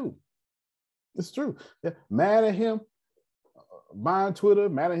Musk too. It's true. Yeah. Mad at him buying Twitter,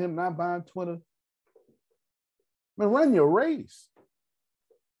 mad at him not buying Twitter. Man, run your race.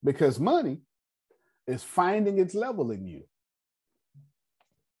 Because money It's finding its level in you.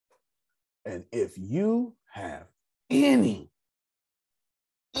 And if you have any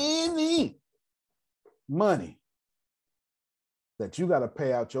money that you got to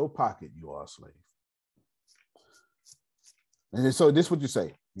pay out your pocket, you are a slave. And so this is what you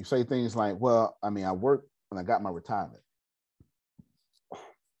say. You say things like, well, I mean, I worked and I got my retirement.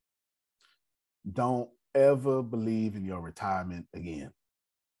 Don't ever believe in your retirement again.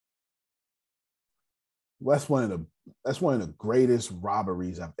 Well, that's one of the greatest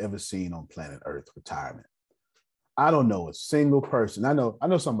robberies I've ever seen on planet Earth, retirement. I don't know a single person. I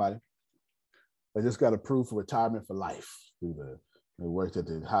know somebody that just got approved for retirement for life. They worked at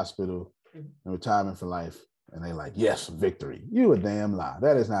the hospital and retirement for life. And they like, yes, victory. You a damn lie.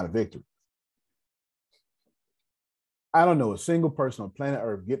 That is not a victory. I don't know a single person on planet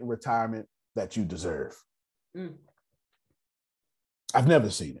Earth getting retirement that you deserve. I've never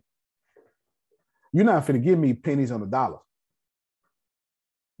seen it. You're not finna give me pennies on the dollar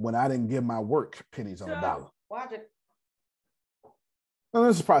when I didn't give my work pennies on the dollar. Watch it. Now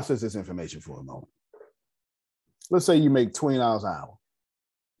let's process this information for a moment. Let's say you make $20 an hour.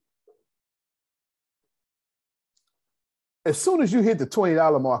 As soon as you hit the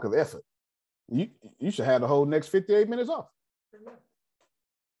 $20 mark of effort, you should have the whole next 58 minutes off.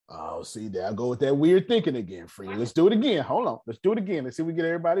 Oh, see, there I go with that weird thinking again, Free. Let's do it again. Hold on. Let's do it again. Let's see if we get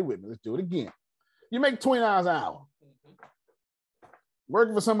everybody with me. Let's do it again. You make $20 an hour.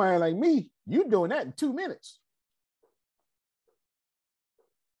 Working for somebody like me, you doing that in 2 minutes.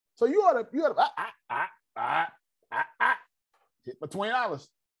 So you ought to hit my $20. Got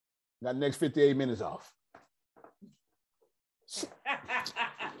the next 58 minutes off.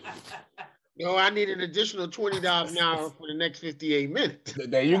 No, I need an additional $20 an hour for the next 58 minutes.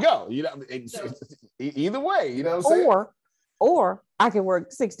 There you go. You know, either way, you know what I'm saying? Or I can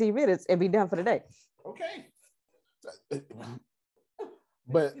work 60 minutes and be done for the day. Okay.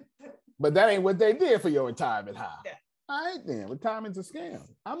 But that ain't what they did for your retirement high. All right, then. Retirement's a scam.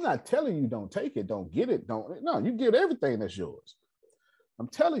 I'm not telling you don't take it, don't get it, no, you get everything that's yours. I'm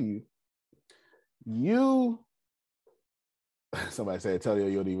telling you, somebody said, tell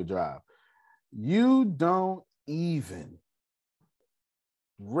you don't even drive. You don't even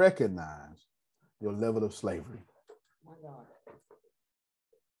recognize your level of slavery. Oh my God.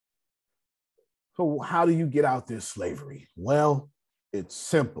 So how do you get out this slavery? Well, it's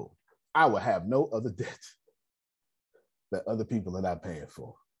simple. I will have no other debt that other people are not paying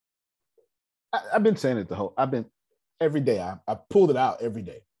for. I've been saying it every day. I pulled it out every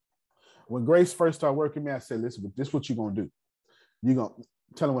day. When Grace first started working with me, I said, listen, this is what you're going to do. You're going to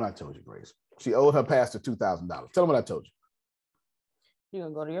tell her what I told you, Grace. She owed her pastor $2,000. Tell him what I told you. You're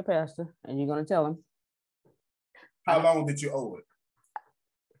going to go to your pastor and you're going to tell him. How long did you owe it?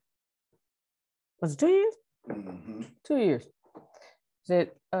 Was it 2 years? Mm-hmm. 2 years.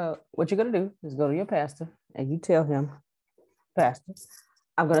 Said, what you're going to do is go to your pastor and you tell him, Pastor,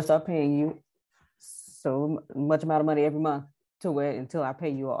 I'm going to start paying you so much amount of money every month until I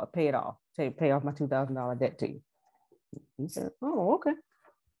pay it off, pay off my $2,000 debt to you. He said, oh, okay.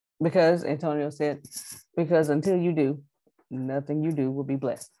 Because Antonio said, because until you do, nothing you do will be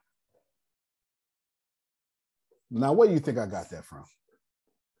blessed. Now, where do you think I got that from?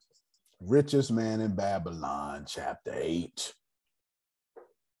 Richest Man in Babylon, chapter 8.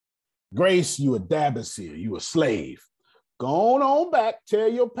 Grace, you a Dabasir, you a slave. Go on back, tell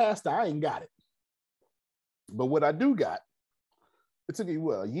your pastor I ain't got it. But what I do got, it took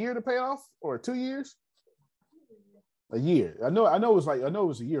you a year to pay off, or 2 years? A year. I know it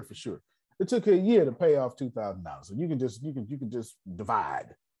was a year for sure. It took her a year to pay off $2,000. So you can just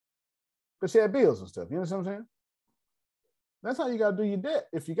divide. Because she had bills and stuff. You know what I'm saying? That's how you gotta do your debt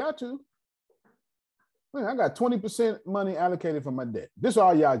if you got to. Man, I got 20% money allocated for my debt. This is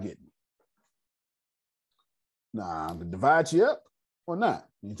all y'all getting. Nah, I'm gonna divide you up or not.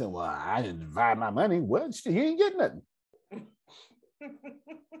 You say, well, I didn't divide my money. Well, you ain't getting nothing. Let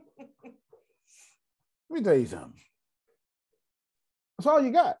me tell you something. That's all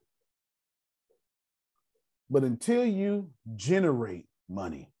you got. But until you generate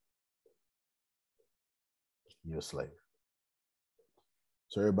money, you're a slave.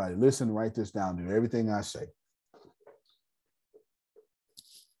 So everybody listen, write this down, do everything I say.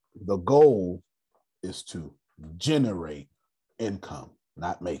 The goal is to generate income,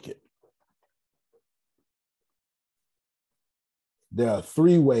 not make it. There are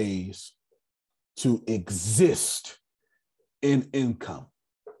 3 ways to exist in income.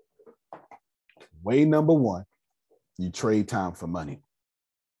 Way number 1, you trade time for money.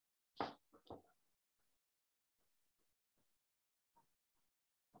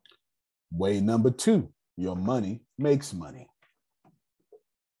 Way number 2, your money makes money.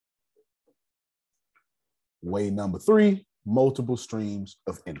 Way number 3, multiple streams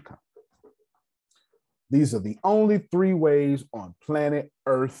of income. These are the only 3 ways on planet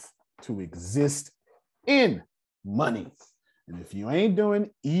Earth to exist in money. And if you ain't doing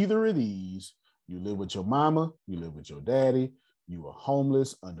either of these, you live with your mama, you live with your daddy, you are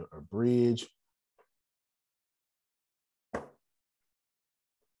homeless under a bridge,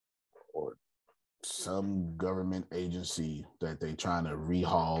 or some government agency that they trying to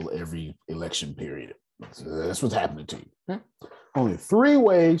rehaul every election period. So that's what's happening to you. Okay? Only 3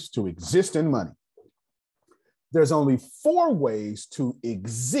 ways to exist in money. There's only 4 ways to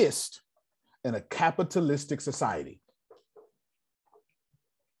exist in a capitalistic society.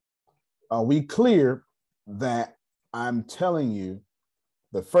 Are we clear that I'm telling you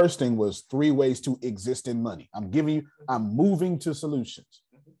the first thing was 3 ways to exist in money? I'm moving to solutions.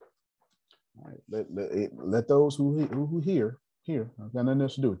 All right, let those who hear. I've got nothing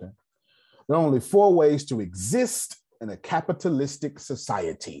else to do with that. There are only 4 ways to exist in a capitalistic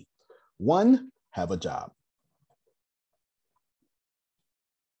society. 1, have a job.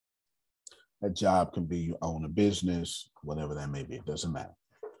 That job can be you own a business, whatever that may be, it doesn't matter.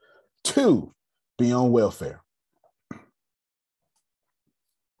 2, be on welfare.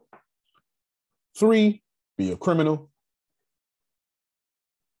 3, be a criminal.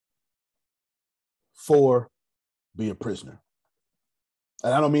 4, be a prisoner.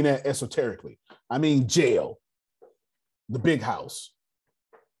 And I don't mean that esoterically. I mean jail, the big house,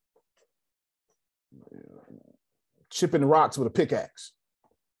 chipping rocks with a pickaxe,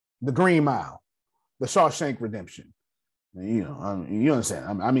 the Green Mile, the Shawshank Redemption. You know, you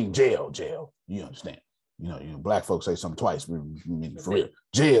understand. I mean jail. You understand. You know, black folks say something twice. We mean for real.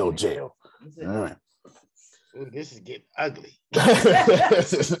 Jail. All right. Ooh, this is getting ugly.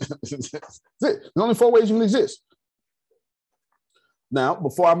 There's only 4 ways you can exist. Now,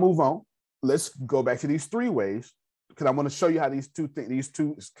 before I move on, let's go back to these 3 ways, because I want to show you how these two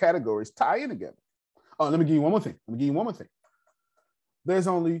categories tie in together. Oh, let me give you one more thing. There's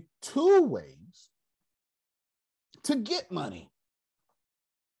only 2 ways to get money.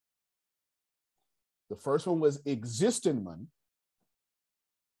 The first one was existing money.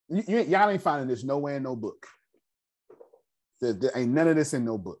 Y'all ain't finding this nowhere in no book. There ain't none of this in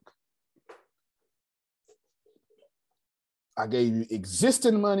no book. I gave you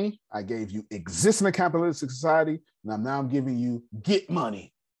existing money. I gave you existing in a capitalistic society. And now I'm giving you get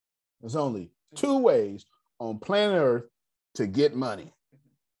money. There's only 2 ways on planet Earth to get money.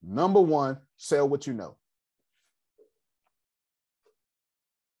 Number 1, sell what you know.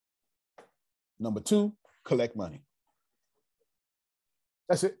 Number 2, collect money.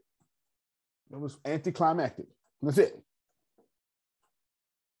 That's it. It was anticlimactic. That's it.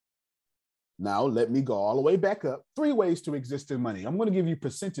 Now, let me go all the way back up. 3 ways to exist in money. I'm going to give you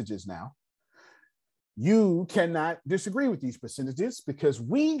percentages now. You cannot disagree with these percentages because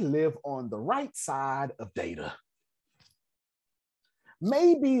we live on the right side of data.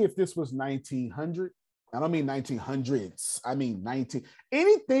 Maybe if this was 1900, I don't mean 1900s, I mean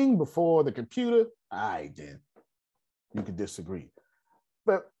anything before the computer, then you could disagree.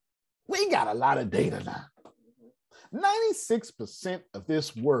 But we got a lot of data now. 96% of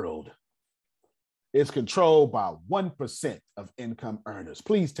this world is controlled by 1% of income earners.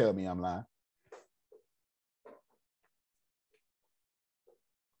 Please tell me I'm lying.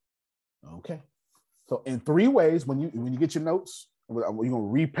 Okay. So in 3 ways, when you get your notes, you're going to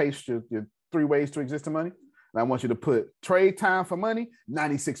repaste your 3 ways to exist in money. And I want you to put trade time for money,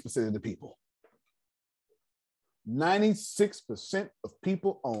 96% of the people. 96% of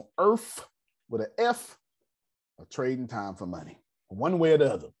people on Earth with an F are trading time for money, one way or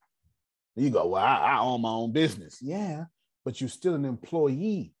the other. You go, well, I own my own business. Yeah, but you're still an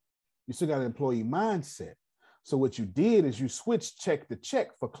employee. You still got an employee mindset. So what you did is you switched check to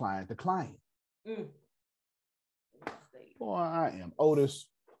check for client to client. Boy, I am Otis.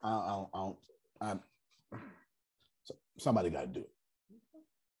 Somebody got to do it.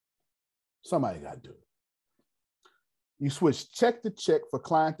 Somebody got to do it. You switch check to check for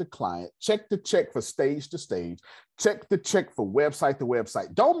client to client, check to check for stage to stage, check to check for website to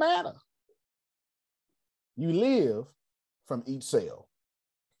website. Don't matter. You live from each sale.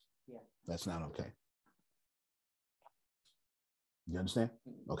 Yeah. That's not okay. You understand?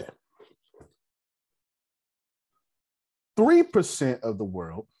 Okay. 3% of the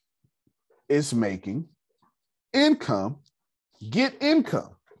world is making income, get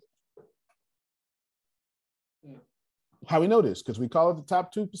income. How we know this? Because we call it the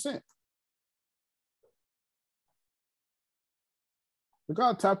top 2%. We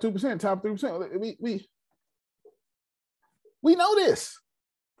got top 2%, top 3%. We know this.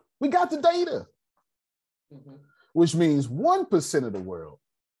 We got the data, which means 1% of the world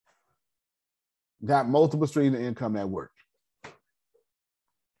got multiple streams of income at work.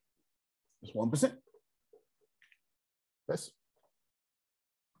 It's 1%. That's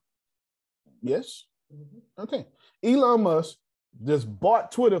yes. Okay. Elon Musk just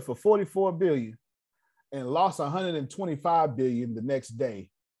bought Twitter for $44 billion and lost $125 billion the next day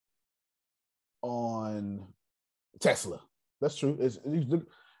on Tesla. That's true.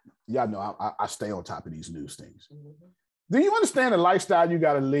 Y'all know I stay on top of these news things. Do you understand the lifestyle you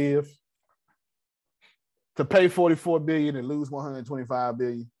got to live to pay $44 billion and lose $125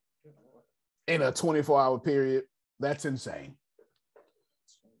 billion in a 24-hour period? That's insane.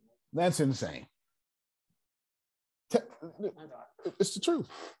 That's insane. It's the truth.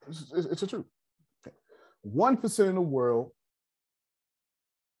 It's the truth. 1% of the world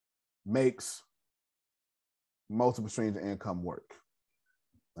makes multiple streams of income work.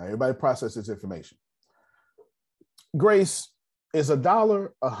 Now, everybody process this information. Grace, is $1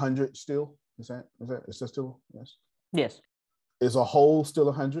 100 still? Is that still? Yes. Yes. Is a whole still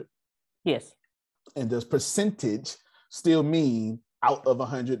 100? Yes. And does percentage still mean out of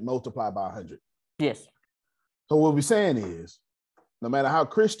 100 multiplied by 100? Yes. So what we're saying is, no matter how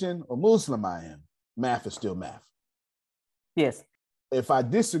Christian or Muslim I am, math is still math. Yes. If I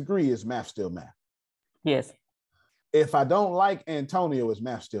disagree, is math still math? Yes. If I don't like Antonio, is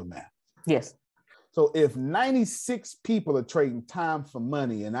math still math? Yes. So if 96 people are trading time for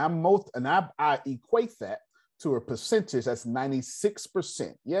money, and I equate that to a percentage, that's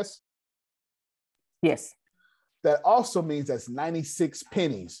 96%. Yes? Yes. That also means that's 96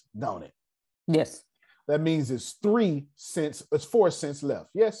 pennies, don't it? Yes. That means it's 4 cents left.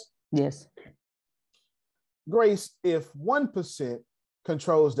 Yes? Yes. Grace, if 1%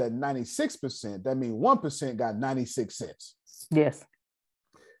 controls that 96%, that means 1% got 96 cents. Yes.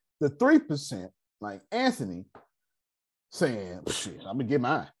 The 3%, like Anthony saying, shit, I'm gonna get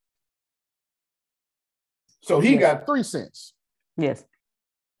mine. So he got 3 cents. Yes.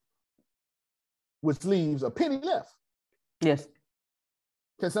 Which leaves a penny left. Yes.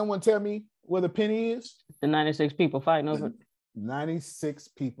 Can someone tell me where the penny is? The 96 people fighting over it. 96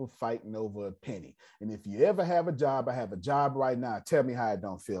 people fighting over a penny. And if you ever have a job, I have a job right now. Tell me how it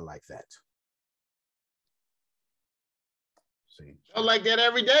don't feel like that. See, I like that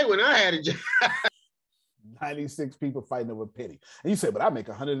every day when I had a job. 96 people fighting over a penny. And you say, but I make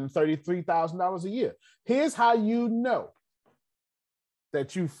 $133,000 a year. Here's how you know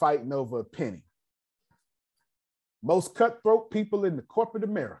that you fighting over a penny. Most cutthroat people in the corporate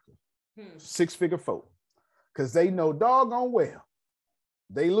America, 6-figure folk, because they know doggone well,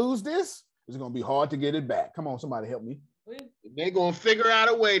 they lose this, it's going to be hard to get it back. Come on, somebody help me. They're going to figure out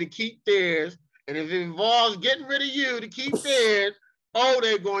a way to keep theirs. And if it involves getting rid of you to keep theirs,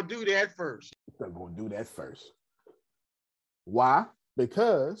 they're going to do that first. They're going to do that first. Why?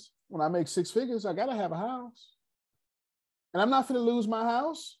 Because when I make 6 figures, I got to have a house. And I'm not going to lose my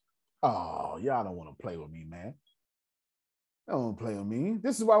house. Oh, y'all don't want to play with me, man. Don't play with me.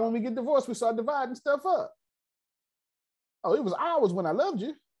 This is why when we get divorced, we start dividing stuff up. Oh, it was ours when I loved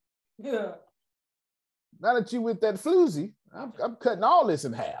you. Yeah. Now that you with that floozy, I'm cutting all this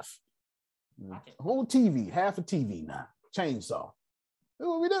in half. Whole TV, half a TV now. Chainsaw. That's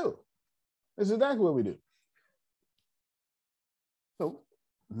what we do. This is exactly what we do. So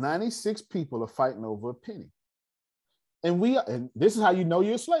 96 people are fighting over a penny. And this is how you know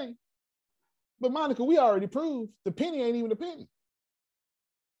you're a slave. But Monica, we already proved the penny ain't even a penny.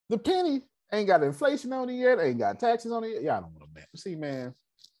 The penny ain't got inflation on it yet, ain't got taxes on it yet. Y'all don't want to bet. See, man.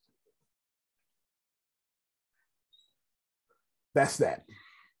 That's that.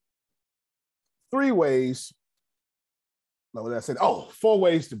 3 ways. No, what I said, 4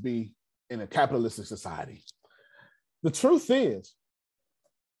 ways to be in a capitalistic society. The truth is,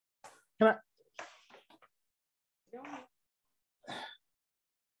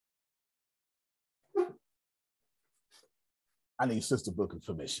 I need Sister Booker's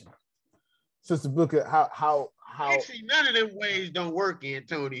permission. Sister Booker, how? Actually, none of them ways don't work,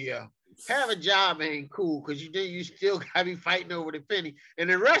 Antonio. Have a job ain't cool because you still gotta be fighting over the penny, and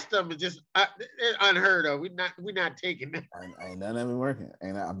the rest of them is just unheard of. We're not taking that. Ain't none of it working.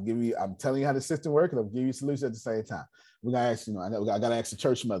 And I'm telling you how the system works, and I'm giving you a solution at the same time. We gotta ask, I gotta ask the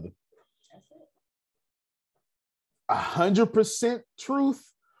church mother. 100%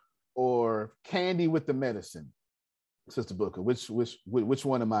 truth or candy with the medicine, Sister Booker? Which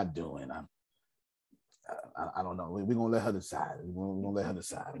one am I doing? I don't know. We're gonna let her decide. We're gonna let her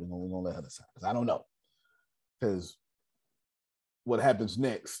decide. We're gonna let her decide. Because I don't know. Because what happens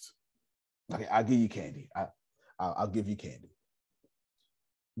next. Okay, I'll give you candy. I'll give you candy.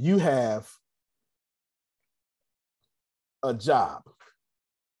 You have a job.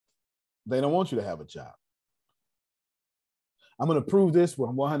 They don't want you to have a job. I'm going to prove this with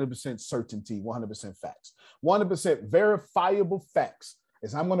 100% certainty, 100% facts, 100% verifiable facts.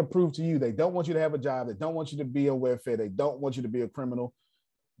 Is I'm going to prove to you they don't want you to have a job. They don't want you to be on welfare. They don't want you to be a criminal.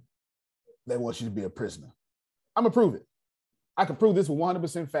 They want you to be a prisoner. I'm going to prove it. I can prove this with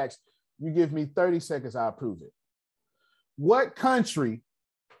 100% facts. You give me 30 seconds, I'll prove it. What country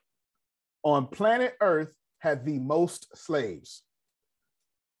on planet Earth had the most slaves?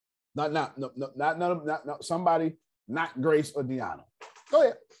 Not somebody, not Grace or Deanna. Go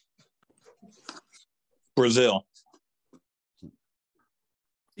ahead. Brazil.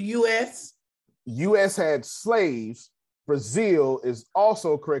 The U.S. U.S. had slaves. Brazil is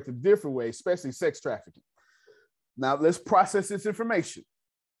also correct a different way, especially sex trafficking. Now let's process this information.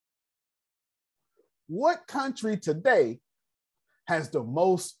 What country today has the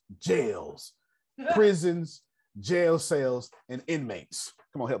most jails, prisons, jail cells, and inmates?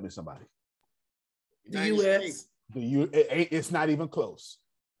 Come on, help me, somebody. The U.S. It's not even close.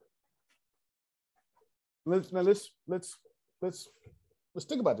 Let's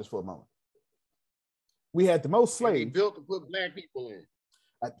think about this for a moment. We had the most slaves. They built to put black people in.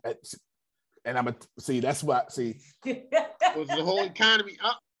 And I'm see. That's why. See, was the whole economy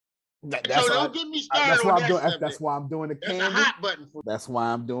up? That's so don't get me started. That's why I'm doing the candy. That's a hot button for. That's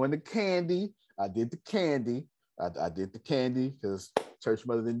why I'm doing the candy. I did the candy. I did the candy because church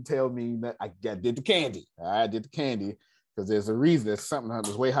mother didn't tell me that I did the candy. I did the candy because there's a reason. There's something.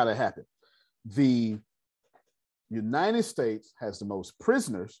 There's a way how that happened. The United States has the most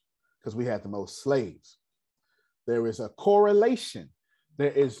prisoners because we had the most slaves. There is a correlation.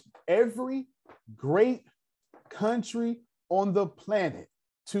 There is every great country on the planet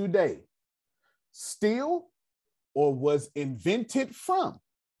today still or was invented from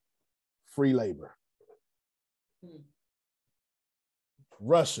free labor.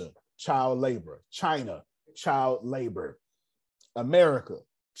 Russia, child labor. China, child labor. America,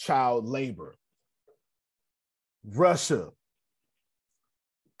 child labor. Russia,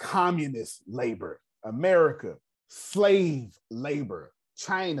 communist labor. America, slave labor.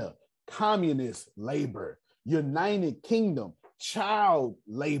 China, communist labor. United Kingdom, child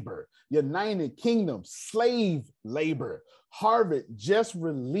labor. United Kingdom, slave labor. Harvard just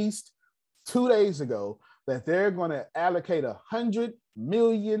released 2 days ago that they're going to allocate $100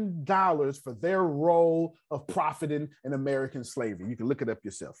 million for their role of profiting in American slavery. You can look it up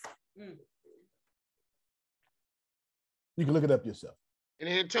yourself. You can look it up yourself. And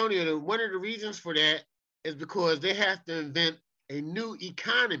Antonio, one of the reasons for that is because they have to invent a new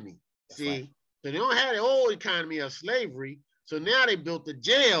economy. See, right. So they don't have the old economy of slavery. So now they built the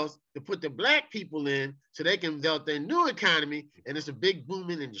jails to put the black people in so they can build their new economy, and it's a big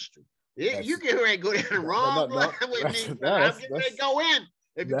booming industry. You get ready to go down the wrong line with me. I'm getting ready to go in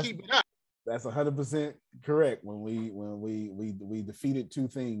if you keep it up. That's 100% correct. When we defeated two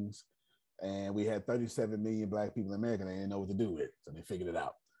things, and we had 37 million black people in America, they didn't know what to do with it, so they figured it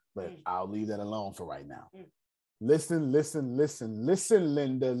out. But I'll leave that alone for right now. Listen,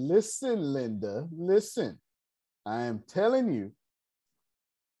 Linda. Listen. I am telling you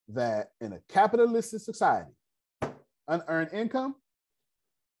that in a capitalistic society, unearned income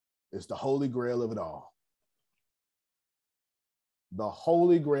is the holy grail of it all. The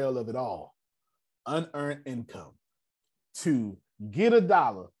holy grail of it all. Unearned income. To get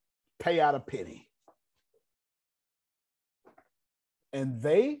 $1, pay out a penny. And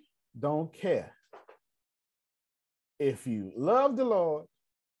they don't care if you love the Lord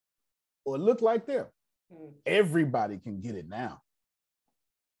or look like them. Everybody can get it now.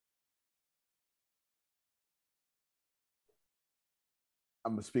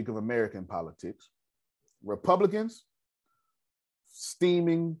 I'm going to speak of American politics. Republicans,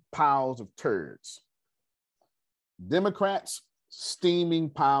 steaming piles of turds. Democrats, steaming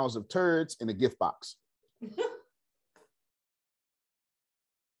piles of turds in a gift box.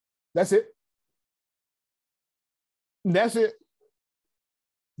 That's it. That's it.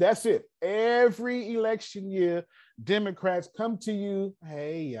 That's it. Every election year, Democrats come to you.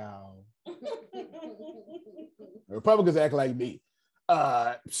 Hey, y'all. Republicans act like me.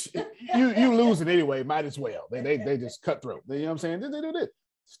 You losing anyway. Might as well. They just cutthroat. You know what I'm saying? They do this.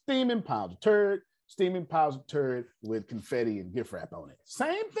 Steaming piles of turd with confetti and gift wrap on it.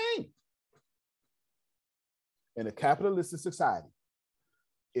 Same thing. In a capitalistic society,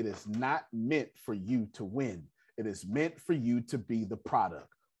 it is not meant for you to win. It is meant for you to be the product.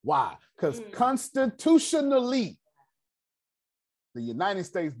 Why? Because constitutionally, The United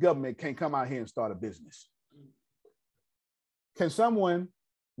States government can't come out here and start a business. Can someone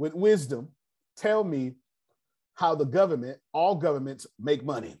with wisdom tell me how the government, all governments make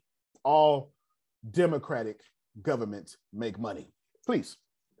money? All democratic governments make money. Please.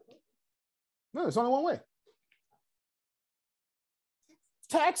 No, there's only one way.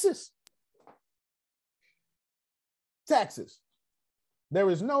 Taxes. Taxes. There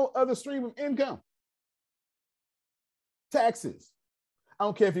is no other stream of income. Taxes. I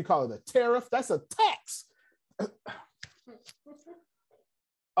don't care if you call it a tariff, that's a tax.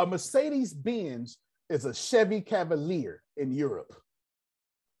 A Mercedes-Benz is a Chevy Cavalier in Europe.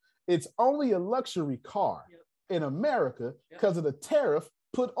 It's only a luxury car in America because of the tariff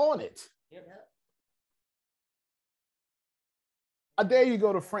put on it. I dare you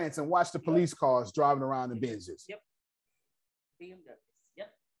go to France and watch the police cars driving around in Benzes.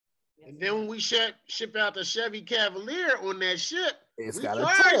 And then when we ship out the Chevy Cavalier on that ship, it's got a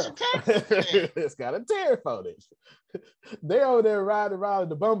tariff. It's got a tariff on it. They're over there riding around in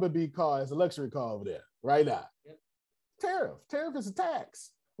the Bumblebee car. It's a luxury car over there right now. Tariff. Tariff is a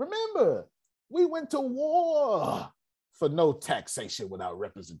tax. Remember, we went to war for no taxation without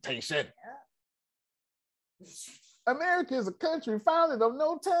representation. America is a country founded on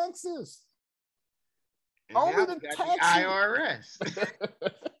no taxes. And only the taxes. The IRS.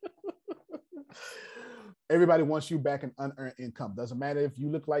 Everybody wants you back in unearned income. Doesn't matter if you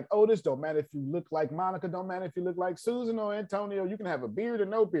look like Otis, don't matter if you look like Monica, don't matter if you look like Susan or Antonio. You can have a beard or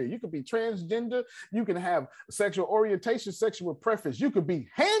no beard. You could be transgender. You can have sexual orientation, sexual preference. You could be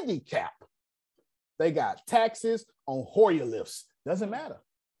handicapped. They got taxes on Hoyer lifts. Doesn't matter.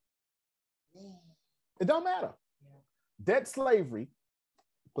 It don't matter. Debt slavery,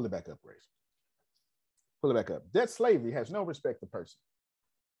 pull it back up, Grace. Pull it back up. Debt slavery has no respect to person.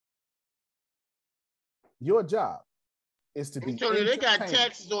 Your job is to be. Antonio, they got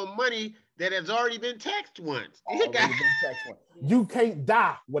taxes on money that has already been taxed once. You can't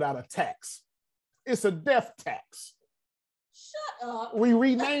die without a tax. It's a death tax. Shut up. We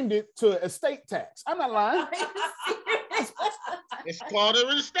renamed it to estate tax. I'm not lying. It's called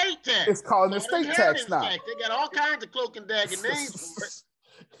an estate tax. It's called an estate tax now. They got all kinds of cloak and dagger names for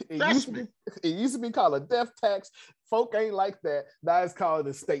it. It used to be called a death tax. Folk ain't like that. Now it's called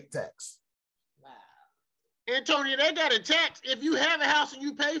an estate tax. Antonio, they got a tax. If you have a house and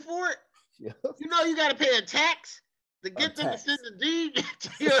you pay for it, you know you got to pay a tax to get them to send the deed to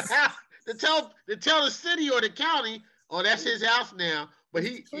your house to tell the city or the county, oh, that's his house now. But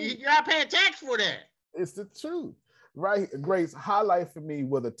he got to pay a tax for that. It's the truth, right? Grace, highlight for me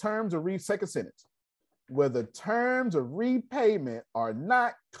where the terms of second sentence, where the terms of repayment are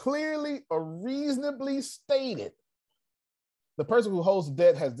not clearly or reasonably stated. The person who holds the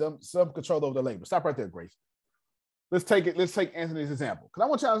debt has some control over the labor. Stop right there, Grace. Let's take Anthony's example.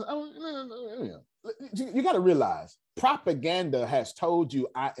 Because I want y'all, you got to realize, propaganda has told you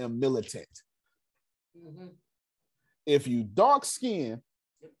I am militant. Mm-hmm. If you dark skin,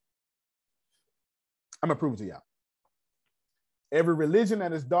 I'm going to prove it to y'all. Every religion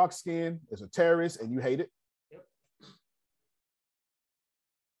that is dark skin is a terrorist and you hate it. Yep.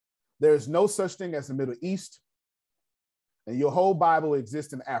 There's no such thing as the Middle East. And your whole Bible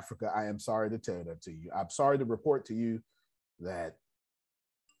exists in Africa. I am sorry to tell that to you. I'm sorry to report to you that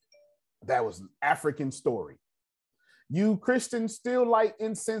was an African story. You Christians still light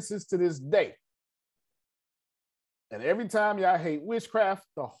incenses to this day. And every time y'all hate witchcraft,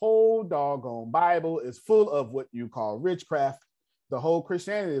 the whole doggone Bible is full of what you call witchcraft. The whole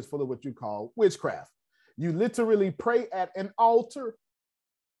Christianity is full of what you call witchcraft. You literally pray at an altar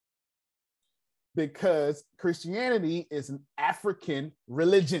because Christianity is an African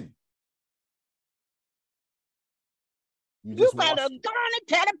religion. You just wash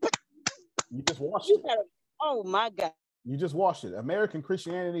it. Oh my God. You just wash it. American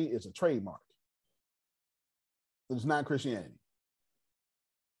Christianity is a trademark. It's not Christianity.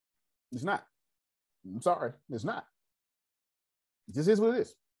 It's not. I'm sorry. It's not. This is what it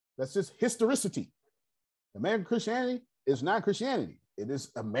is. That's just historicity. American Christianity is not Christianity. It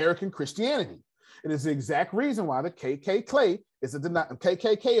is American Christianity. It is the exact reason why the KKK is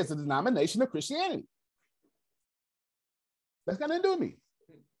a denomination of Christianity. That's got nothing to do with me.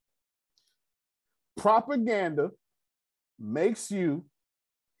 Propaganda makes you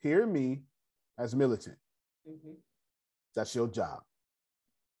hear me as militant. Mm-hmm. That's your job.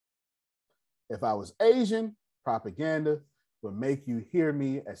 If I was Asian, propaganda would make you hear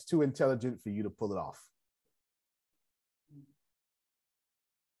me as too intelligent for you to pull it off.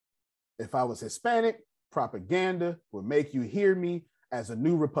 If I was Hispanic, propaganda would make you hear me as a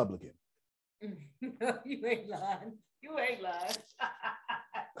new Republican. You ain't lying. You ain't lying.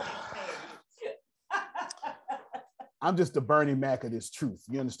 I'm just the Bernie Mac of this truth.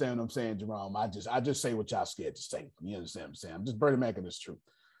 You understand what I'm saying, Jerome? I just say what y'all scared to say. You understand what I'm saying? I'm just Bernie Mac of this truth.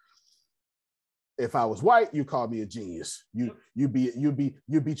 If I was white, you call me a genius. You'd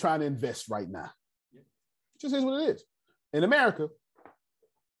be trying to invest right now. Yep. Just is what it is. In America,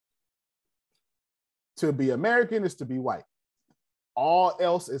 to be American is to be white. All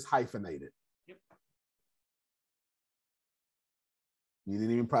else is hyphenated. Yep. You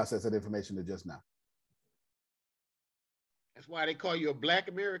didn't even process that information to just now. That's why they call you a Black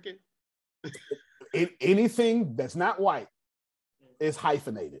American. Anything that's not white is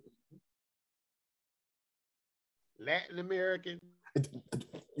hyphenated. Latin American.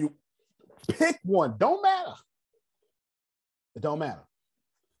 You pick one. Don't matter. It don't matter.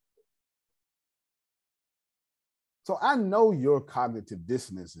 So I know your cognitive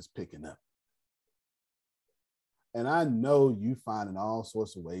dissonance is picking up. And I know you finding all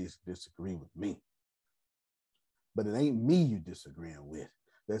sorts of ways to disagree with me. But it ain't me you disagreeing with.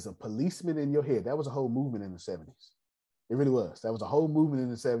 There's a policeman in your head. That was a whole movement in the 70s. It really was. That was a whole movement in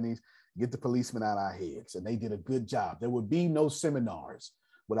the 70s. Get the policemen out of our heads. And they did a good job. There would be no seminars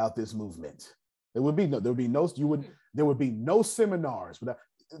without this movement. There would be no seminars without,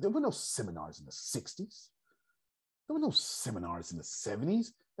 there were no seminars in the 60s. There were no seminars in the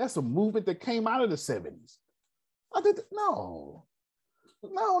 70s. That's a movement that came out of the 70s. No.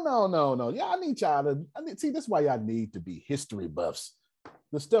 Yeah, see, this is why y'all need to be history buffs.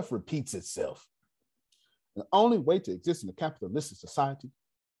 The stuff repeats itself. The only way to exist in a capitalistic society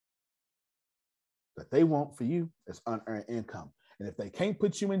that they want for you is unearned income. And if they can't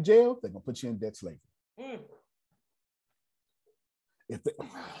put you in jail, they're going to put you in debt slavery.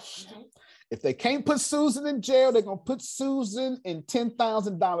 If they can't put Susan in jail, they're going to put Susan in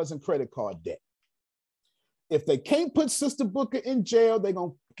 $10,000 in credit card debt. If they can't put Sister Booker in jail, they're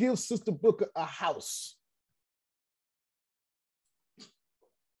going to give Sister Booker a house.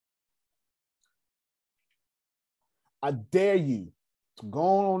 I dare you to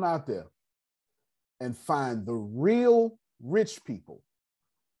go on out there and find the real rich people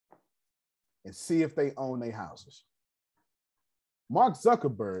and see if they own their houses. Mark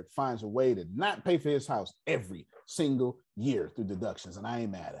Zuckerberg finds a way to not pay for his house every single year through deductions, and I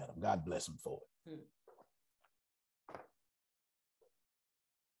ain't mad at him. God bless him for it.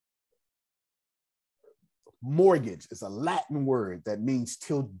 Mortgage is a Latin word that means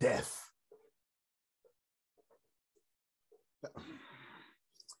till death.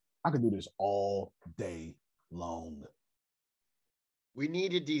 I could do this all day long. We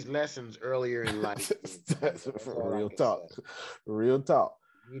needed these lessons earlier in life. That's real talk. Real talk.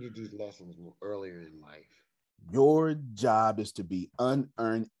 We needed these lessons earlier in life. Your job is to be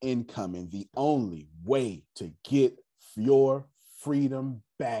unearned income, and the only way to get your freedom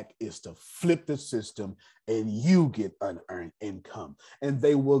back is to flip the system and you get unearned income, and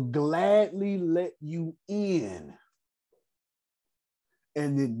they will gladly let you in.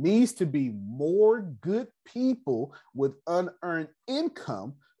 And it needs to be more good people with unearned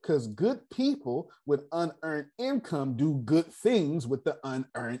income, because good people with unearned income do good things with the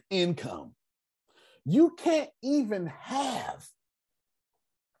unearned income. You can't even have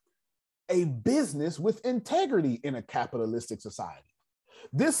a business with integrity in a capitalistic society.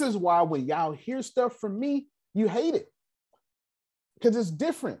 This is why when y'all hear stuff from me, you hate it, because it's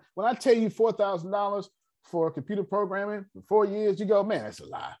different. When I tell you $4,000 for computer programming for 4 years, you go, man, that's a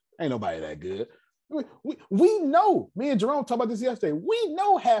lie. Ain't nobody that good. We know, me and Jerome talked about this yesterday, we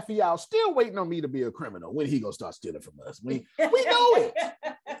know half of y'all still waiting on me to be a criminal. When he gonna start stealing from us? We know it.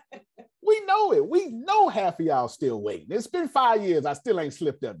 We know it. We know half of y'all still waiting. It's been 5 years. I still ain't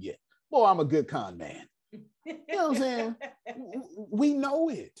slipped up yet. Boy, I'm a good con man. You know what I'm saying? We know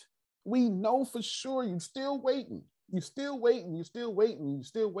it. We know for sure you still waiting. You still waiting. You still waiting. You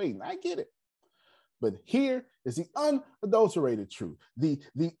still waiting. I get it. But here is the unadulterated truth, the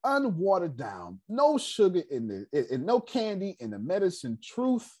unwatered down, no sugar in the, and no candy in the medicine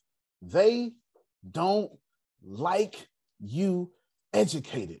truth. They don't like you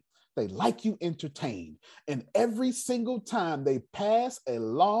educated. They like you entertained. And every single time they pass a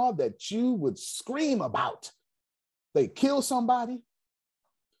law that you would scream about, they kill somebody,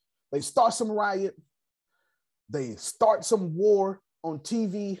 they start some riot, they start some war on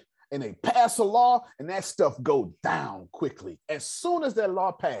TV, and they pass a law, and that stuff go down quickly. As soon as that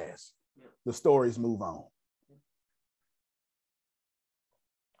law passed, the stories move on.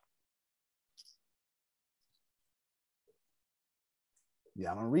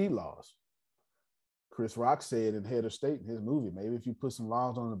 Yeah, I don't read laws. Chris Rock said in Head of State in his movie, maybe if you put some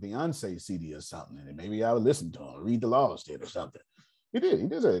laws on a Beyonce CD or something, and maybe I would listen to him, read the laws or something. He did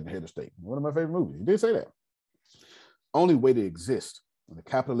say it in Head of State. One of my favorite movies. He did say that. Only way to exist in a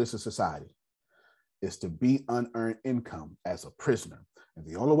capitalist society is to be unearned income as a prisoner. And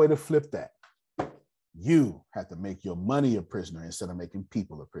the only way to flip that, you have to make your money a prisoner instead of making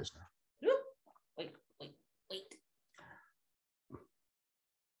people a prisoner. Wait.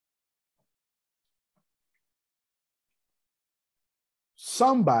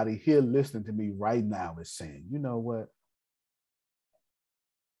 Somebody here listening to me right now is saying, you know what?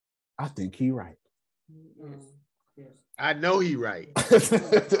 I think he's right. Yes. I know he right.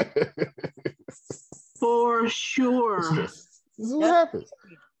 For sure. This is what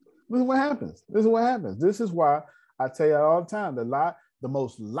happens. This is why I tell you all the time, the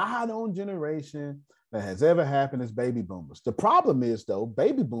most lied on generation that has ever happened is baby boomers. The problem is, though,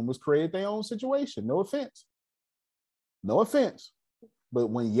 baby boomers created their own situation. No offense. But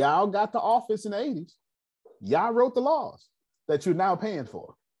when y'all got the office in the 80s, y'all wrote the laws that you're now paying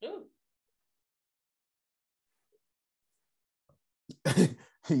for.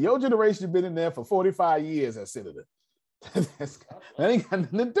 Your generation has been in there for 45 years as senator. That ain't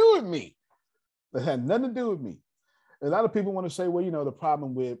got nothing to do with me. That had nothing to do with me. A lot of people want to say, well, you know, the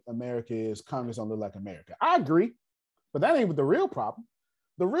problem with America is Congress don't look like America. I agree, but that ain't the real problem.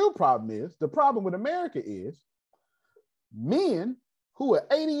 The real problem is, the problem with America is men who are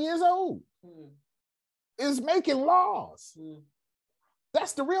 80 years old is making laws.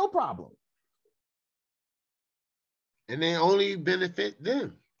 That's the real problem. And they only benefit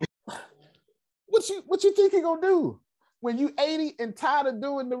them. What you think he gonna do when you 80 and tired of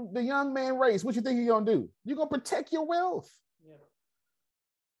doing the young man race? What you think he gonna do? You're gonna protect your wealth. Yeah.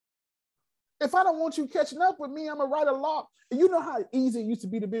 If I don't want you catching up with me, I'm gonna write a law. And you know how easy it used to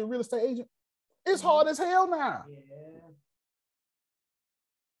be to be a real estate agent? It's hard as hell now. Yeah.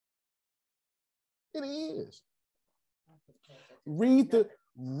 It is. Watch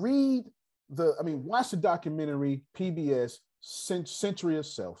the documentary PBS Century of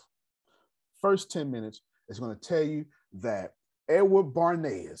Self. First 10 minutes is going to tell you that Edward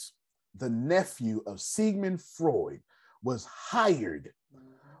Bernays, the nephew of Sigmund Freud, was hired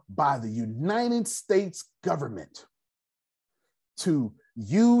by the United States government to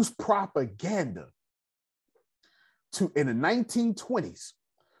use propaganda in the 1920s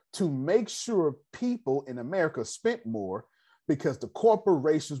to make sure people in America spent more because the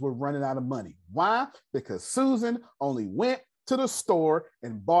corporations were running out of money. Why? Because Susan only went to the store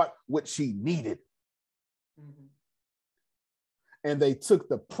and bought what she needed. Mm-hmm. And they took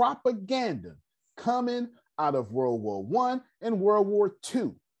the propaganda coming out of World War I and World War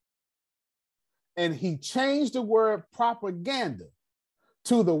II. And he changed the word propaganda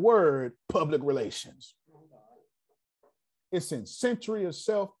to the word public relations. It's in Century of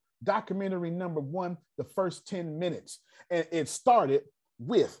Self, documentary #1, the first 10 minutes. And it started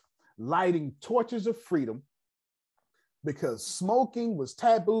with lighting torches of freedom because smoking was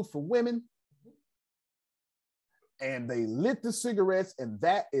taboo for women. And they lit the cigarettes, and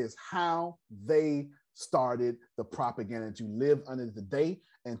that is how they started the propaganda to live under the day.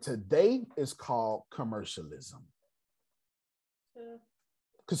 And today is called commercialism.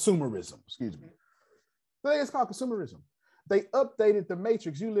 Consumerism, excuse me. Today it's called consumerism. They updated the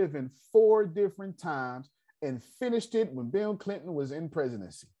matrix. You live in 4 different times and finished it when Bill Clinton was in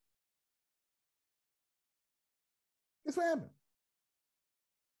presidency. It's what happened.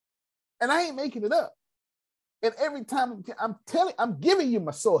 And I ain't making it up. And every time I'm giving you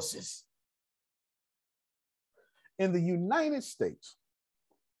my sources. In the United States,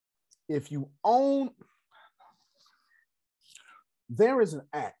 if you own, there is an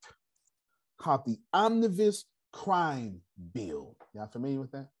act called the Omnibus Crime Bill. Y'all familiar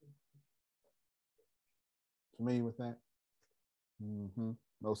with that? Familiar with that? Mm-hmm.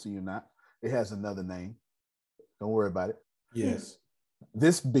 Most of you not. It has another name. Don't worry about it. Yes.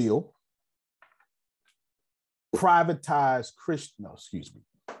 This bill monetize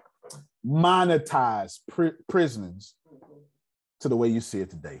prisons to the way you see it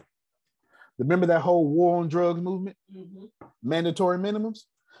today. Remember that whole war on drugs movement? Mm-hmm. Mandatory minimums?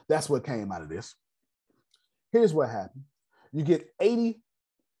 That's what came out of this. Here's what happened. You get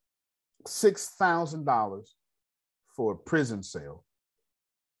 $86,000 for a prison cell.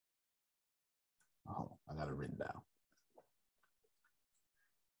 Oh, I got it written down.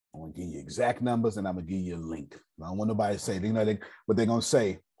 I'm going to give you exact numbers and I'm going to give you a link. I don't want nobody to say, what they're going to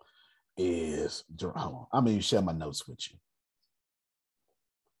say is, I'm going to share my notes with you.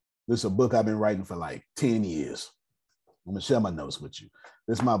 This is a book I've been writing for like 10 years. I'm gonna share my notes with you.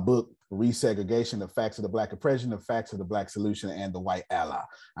 This is my book, Resegregation: The Facts of the Black Oppression, The Facts of the Black Solution, and the White Ally.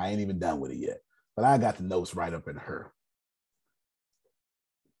 I ain't even done with it yet, but I got the notes right up in her.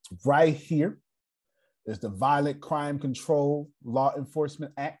 Right here is the Violent Crime Control Law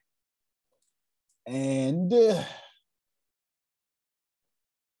Enforcement Act. And we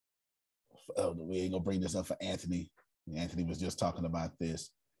ain't gonna bring this up for Anthony. Anthony was just talking about this.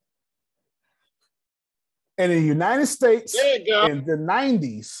 And in the United States, in the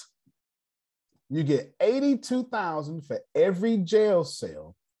 90s, you get $82,000 for every jail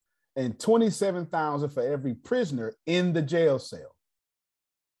cell and $27,000 for every prisoner in the jail cell.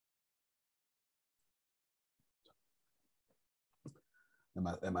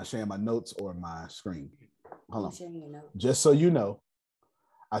 Am I sharing my notes or my screen? Hold on. Sharing your notes. Just so you know,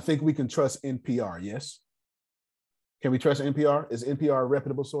 I think we can trust NPR, yes? Can we trust NPR? Is NPR a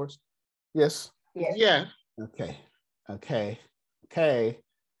reputable source? Yes? Yeah. Okay.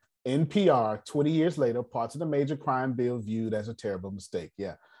 NPR, 20 years later, parts of the major crime bill viewed as a terrible mistake.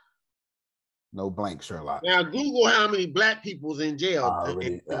 Yeah. No blank, Sherlock. Now, Google how many Black people's in jail,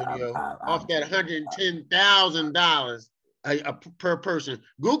 Antonio, off that $110,000 per person.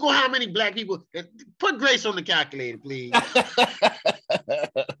 Google how many Black people. Put Grace on the calculator, please.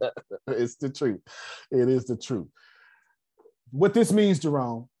 It's the truth. It is the truth. What this means,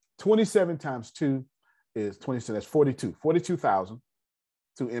 Jerome, 27 times 2 is 27. That's 42. 42,000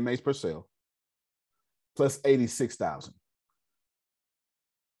 to inmates per cell, plus 86,000.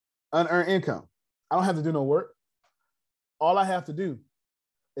 Unearned income. I don't have to do no work. All I have to do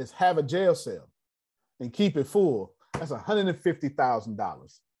is have a jail cell and keep it full. That's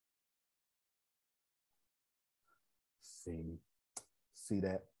 $150,000. See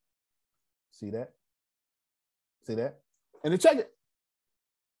that? See that? See that? And then check it.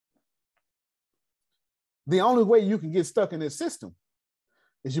 The only way you can get stuck in this system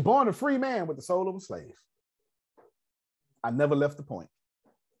is you're born a free man with the soul of a slave. I never left the point.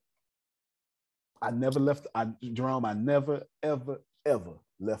 Jerome, I never, ever, ever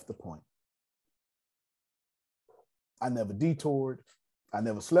left the point. I never detoured. I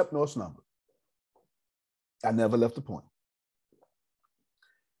never slept nor slumbered. I never left the point.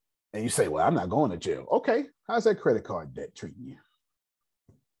 And you say, well, I'm not going to jail. Okay, how's that credit card debt treating you?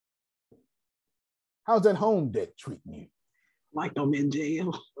 How's that home debt treating you? Like I'm in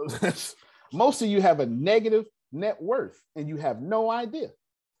jail. Most of you have a negative net worth and you have no idea.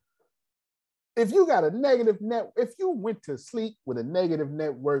 If you got a negative net, if you went to sleep with a negative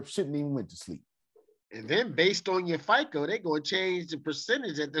net worth, shouldn't even went to sleep. And then based on your FICO, they're going to change the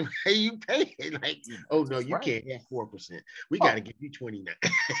percentage at the way you pay it. Like, oh no, you can't have 4%. We got to give you 29.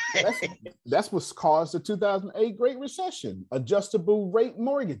 That's what's caused the 2008 Great Recession. Adjustable rate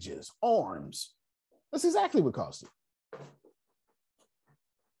mortgages, ARMs. That's exactly what caused it.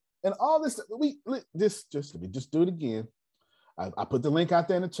 And all this, let me just do it again. I put the link out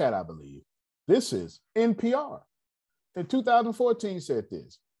there in the chat, I believe. This is NPR. In 2014 said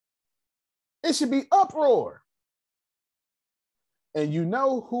this. It should be uproar. And you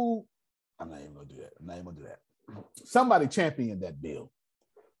know who, I'm not even gonna do that. Somebody championed that bill.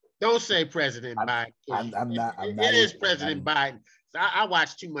 Don't say President Biden. It is President Biden. So I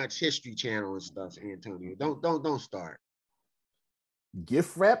watch too much History Channel and stuff, Antonio. Don't start.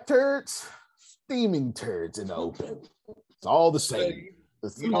 Gift wrap turds, steaming turds in the open. It's all the same.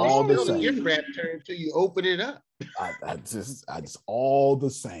 It's all the same. Gift wrap turd until you open it up. It's all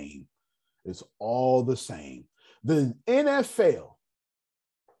the same. It's all the same. The NFL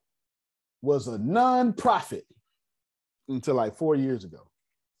was a non-profit until like 4 years ago.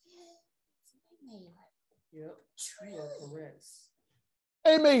 Yep. Correct.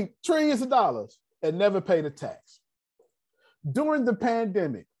 They made trillions of dollars and never paid a tax. During the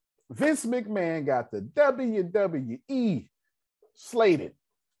pandemic, Vince McMahon got the WWE slated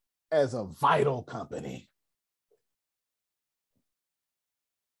as a vital company.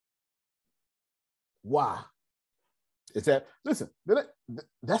 Why? Is that, listen,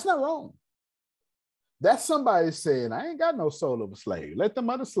 that's not wrong. That's somebody saying, I ain't got no soul of a slave. Let them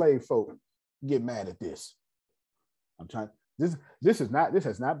other slave folk get mad at this. I'm trying, this has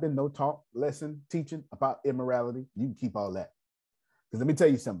not been no talk, lesson, teaching about immorality. You can keep all that. Because let me tell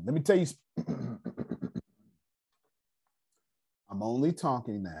you something. I'm only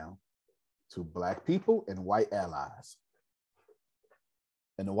talking now to Black people and white allies.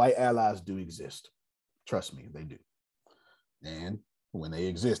 And the white allies do exist. Trust me, they do. And when they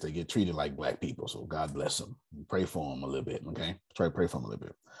exist, they get treated like Black people. So God bless them. Pray for them a little bit, okay? Try to pray for them a little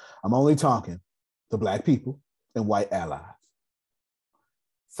bit. I'm only talking to Black people and white allies.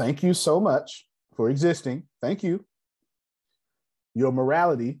 Thank you so much for existing. Thank you. your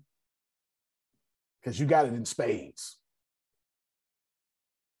morality, because you got it in spades.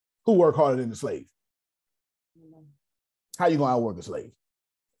 Who work harder than the slave? How you gonna outwork a slave?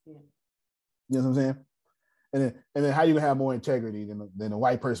 Yeah. You know what I'm saying? And then how you gonna have more integrity than a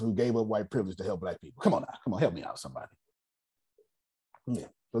white person who gave up white privilege to help black people? Come on now, come on, help me out, somebody. Yeah.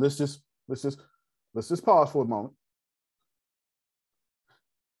 So let's just pause for a moment.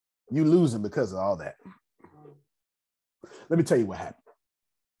 You losing because of all that. Let me tell you what happened.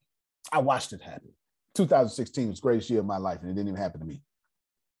 I watched it happen. 2016 was the greatest year of my life, and it didn't even happen to me.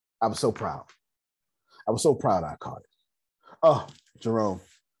 I was so proud. I was so proud I caught it. Oh, Jerome,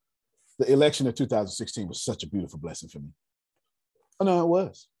 the election of 2016 was such a beautiful blessing for me. Oh, no, it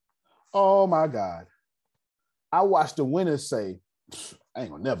was. Oh, my God. I watched the winners say, I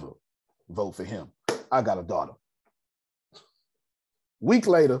ain't gonna never vote for him. I got a daughter. Week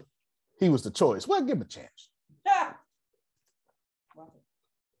later, he was the choice. Well, give him a chance. Yeah.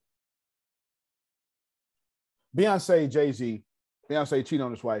 Beyonce, Jay-Z, Beyonce cheated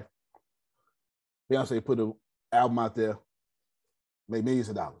on his wife. Beyonce put an album out there, made millions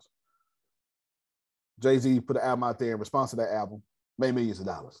of dollars. Jay-Z put an album out there in response to that album, made millions of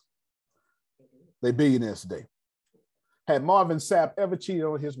dollars. They billionaires today. Had Marvin Sapp ever cheated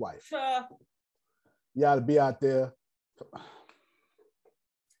on his wife? You ought to be out there.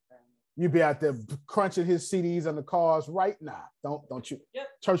 You be out there crunching his CDs on the cars right now. Don't you? Yep.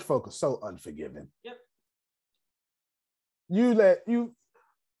 Church folk are so unforgiving. Yep.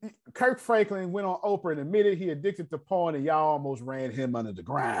 Kirk Franklin went on Oprah and admitted he addicted to porn, and y'all almost ran him under the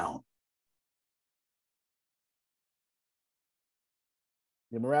ground.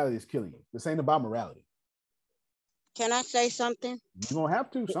 Your morality is killing you. This ain't about morality. Can I say something? You're gonna have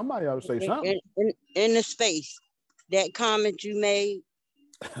to. Somebody ought to say something. In the space, that comment you made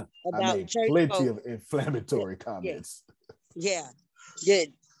about I made church plenty folk, of inflammatory comments. Yeah.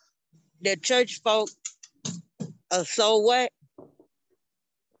 The church folk so what?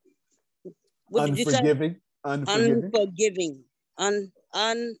 What did you say? Unforgiving.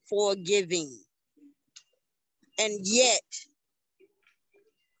 Unforgiving. And yet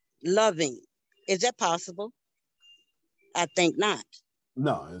loving. Is that possible? I think not.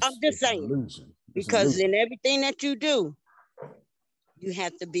 No, I'm just saying. Because in everything that you do, you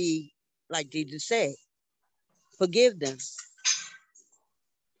have to be, like Jesus said, forgive them.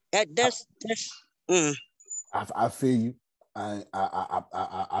 That's I feel you.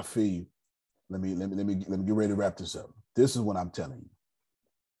 I feel you. Let me get ready to wrap this up. This is what I'm telling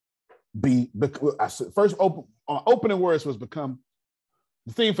you. I said first opening words was become.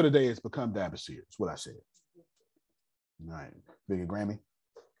 The theme for the day is become Dabasir. That's what I said. All right, bigger Grammy.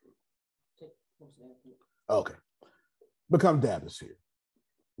 Okay, become Dabasir.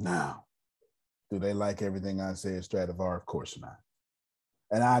 Now, do they like everything I said, Stradivar? Of course not.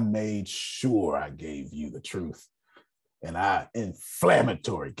 And I made sure I gave you the truth, and I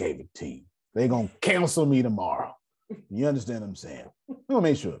inflammatory gave it to you. They're gonna cancel me tomorrow. You understand what I'm saying? I'm gonna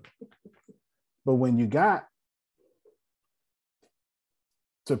make sure. But when you got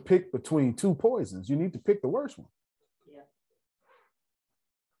to pick between two poisons, you need to pick the worst one.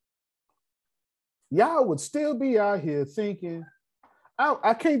 Yeah. Y'all would still be out here thinking,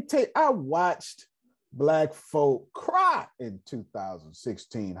 I can't take, I watched Black folk cry in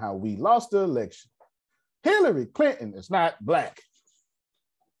 2016, how we lost the election. Hillary Clinton is not Black.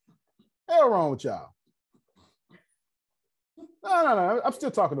 Hell wrong with y'all. No. I'm still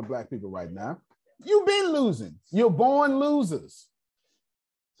talking to Black people right now. You've been losing. You're born losers.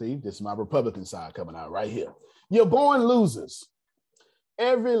 See, this is my Republican side coming out right here. You're born losers.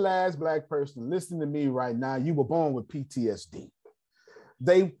 Every last Black person listening to me right now, you were born with PTSD.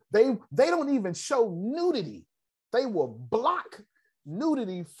 They don't even show nudity. They will block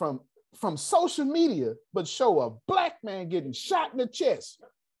nudity from social media, but show a Black man getting shot in the chest.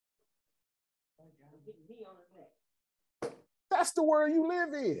 That's the world you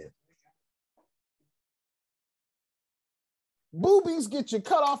live in. Boobies get you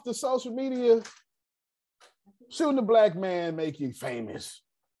cut off the social media. Shooting a Black man make you famous.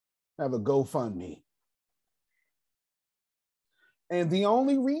 Have a GoFundMe. And the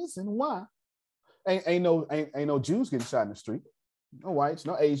only reason why ain't no Jews getting shot in the street, no whites,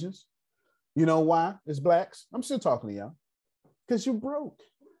 no Asians. You know why? It's Blacks. I'm still talking to y'all. Because you're broke.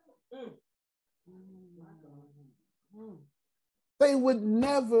 They would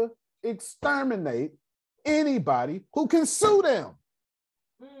never exterminate anybody who can sue them.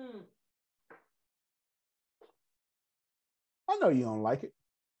 I know you don't like it.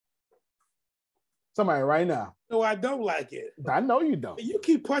 Somebody right now. No, I don't like it. I know you don't. You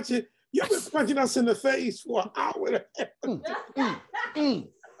keep punching You've been punching us in the face for an hour and a half.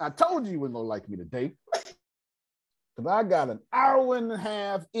 I told you wouldn't gonna like me today. Because I got an hour and a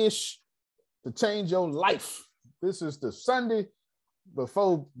half-ish to change your life. This is the Sunday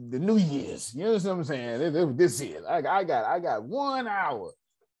before the New Year's. You know what I'm saying? This is. I got 1 hour.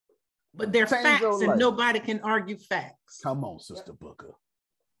 But they're facts and nobody can argue facts. Come on, Sister Booker.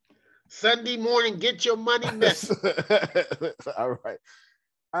 Sunday morning, get your money message. All right.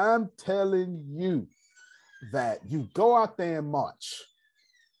 I'm telling you that you go out there and march.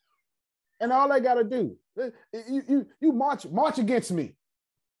 And all I gotta do, you march against me.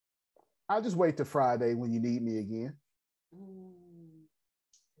 I'll just wait till Friday when you need me again.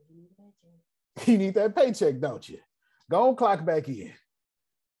 You need that paycheck, don't you? Go on, clock back in.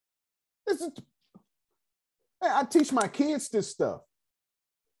 I teach my kids this stuff.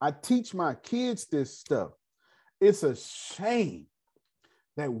 It's a shame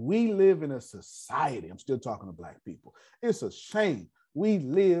that we live in a society. I'm still talking to Black people. It's a shame we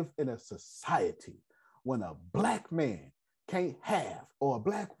live in a society when a Black man can't have, or a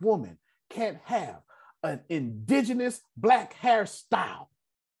Black woman can't have, an indigenous Black hairstyle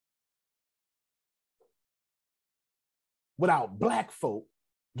without Black folk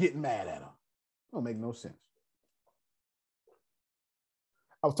getting mad at them. Don't make no sense.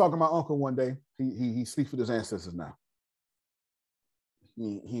 I was talking to my uncle one day. He sleeps with his ancestors now.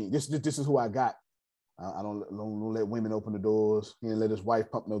 This is who I got. I don't let women open the doors. He didn't let his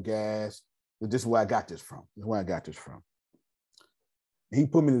wife pump no gas. This is where I got this from. He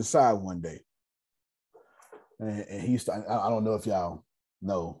put me to the side one day. And he used to, I don't know if y'all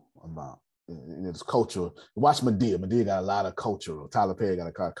know about this culture. Watch Madea. Madea got a lot of culture. Tyler Perry got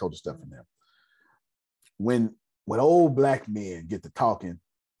a lot of culture stuff in there. When old Black men get to talking,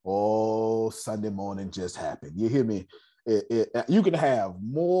 Sunday morning just happened. You hear me? You can have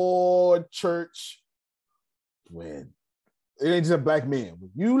more church when it ain't just Black men.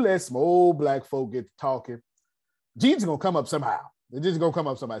 When you let some old Black folk get to talking, Jesus is gonna come up somehow. It's just gonna come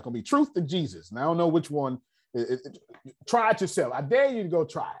up somehow. It's gonna be truth and Jesus. And I don't know which one. Try it yourself. I dare you to go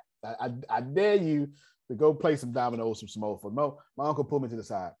try it. I dare you to go play some dominoes, some old folk. My uncle pulled me to the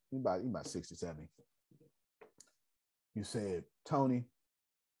side. He about 60, 70. You said, Tony,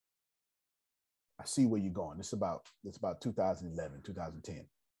 I see where you're going. It's about 2011, 2010.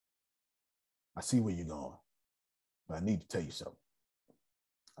 I see where you're going, but I need to tell you something.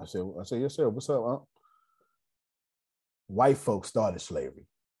 I said, yes, sir. What's up, Unc? White folks started slavery.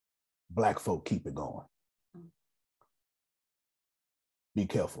 Black folk keep it going. Be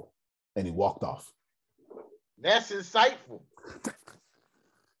careful. And he walked off. That's insightful.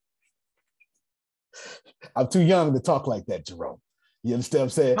 I'm too young to talk like that, Jerome. You understand what I'm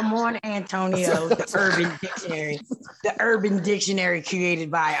saying? Come on, Antonio, the Urban Dictionary. The Urban Dictionary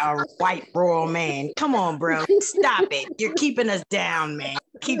created by a white rural man. Come on, bro. Stop it. You're keeping us down, man.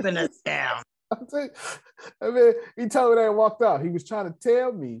 Keeping us down. I mean, he told me that and walked out. He was trying to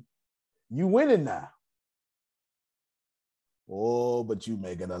tell me, you winning now. Oh, but you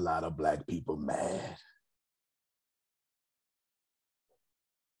making a lot of Black people mad.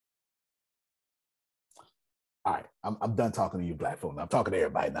 All right, I'm done talking to you Black folk. I'm talking to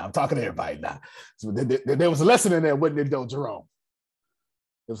everybody now. So there was a lesson in there, wasn't it, though, Jerome?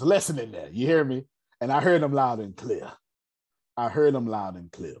 There was a lesson in there. You hear me? And I heard them loud and clear.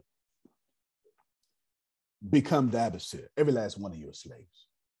 Become the adversary. Every last one of you are slaves.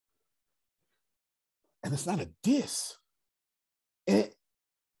 And it's not a diss. It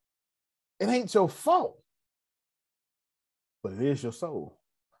ain't your fault, but it is your soul.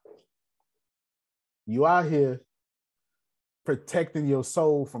 You out here protecting your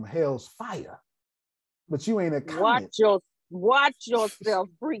soul from hell's fire, but you ain't accounted. Watch yourself,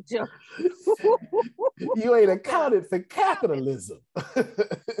 preacher. You ain't accounted for capitalism.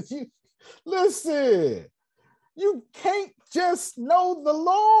 Listen, you can't just know the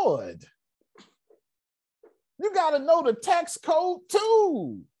Lord. You got to know the tax code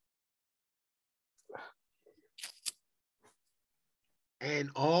too. And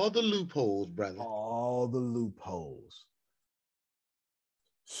all the loopholes, brother. All the loopholes.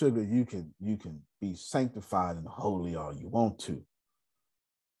 Sugar, you can be sanctified and holy all you want to.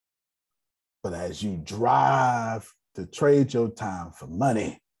 But as you drive to trade your time for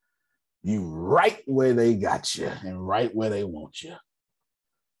money, you right where they got you and right where they want you.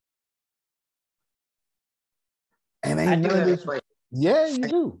 And ain't none of this. Yeah, you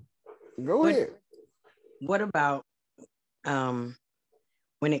do. Go ahead. What about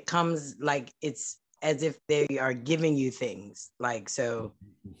when it comes, like, it's as if they are giving you things, like, so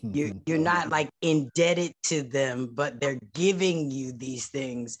you're not like indebted to them, but they're giving you these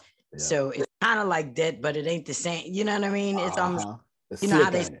things So it's kind of like debt, but it ain't the same. You know what I mean? It's almost, you know how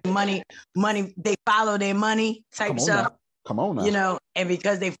they say money, they follow their money type stuff. Come on now. You know, and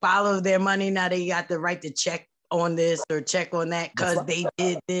because they follow their money, now they got the right to check on this or check on that because they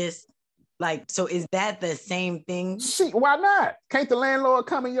did this. Like, so is that the same thing? Shit, why not? Can't the landlord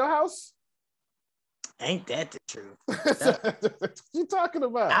come in your house? Ain't that the truth? What you talking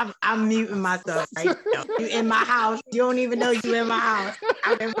about? I'm muting myself right now. You in my house. You don't even know you in my house.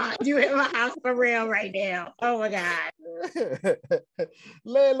 You in my house for real right now. Oh my God.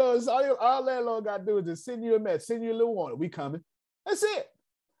 Landlords, all landlord got to do is just send you a message, send you a little warning. We coming. That's it.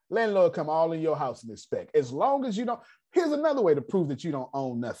 Landlord come all in your house and inspect. As long as you don't, here's another way to prove that you don't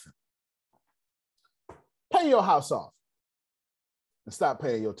own nothing. Pay your house off and stop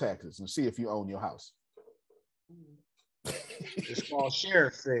paying your taxes and see if you own your house. It's called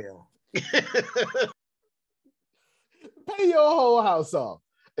sheriff sale. Pay your whole house off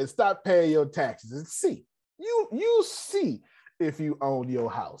and stop paying your taxes and see. You see if you own your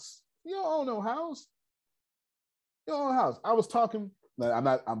house. You don't own no house. You don't own a house. I was talking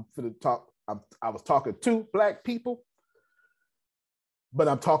to Black people, but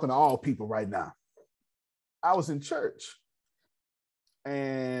I'm talking to all people right now. I was in church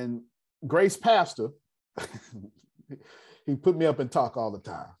and Grace pastor, he put me up and talk all the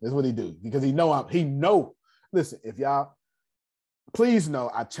time. That's what he do because he know. Listen, if y'all, please know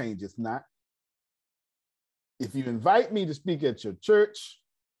I change it not. If you invite me to speak at your church,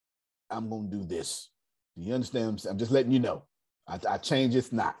 I'm going to do this. Do you understand? I'm just letting you know. I change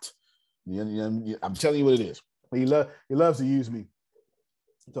it not. I'm telling you what it is. He loves to use me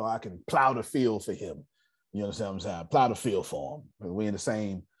so I can plow the field for him. You understand what I'm saying? Plow the field for him. We're in the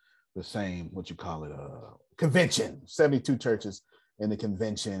same, what you call it, convention, 72 churches in the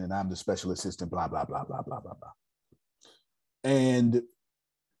convention, and I'm the special assistant, blah, blah, blah, blah, blah, blah, blah. And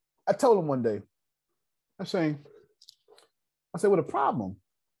I told him one day, I said, well, the problem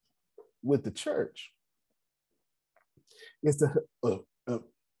with the church is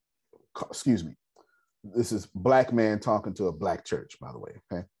excuse me, this is Black man talking to a Black church, by the way,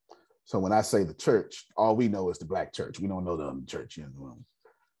 okay? So when I say the church, all we know is the Black church. We don't know the other church. You know,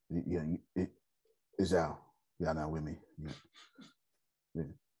 is y'all not with me?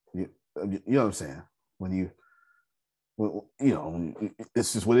 You know what I'm saying?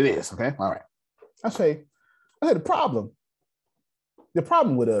 It's just what it is. Okay, all right. I say the problem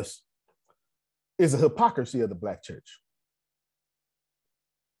with us is the hypocrisy of the Black church.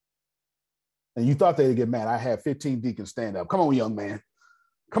 And you thought they'd get mad. I had 15 deacons stand up. Come on, young man.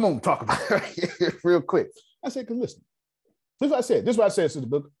 Come on, talk about it real quick. I said, because listen, this is what I said. This is what I said to the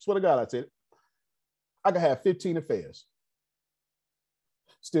book. Swear to God, I said it. I could have 15 affairs,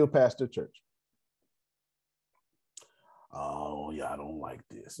 still pastor church. Oh, yeah, I don't like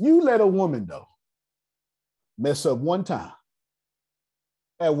this. You let a woman, though, mess up one time.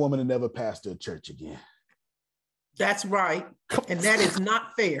 That woman will never pastor a church again. That's right. And that is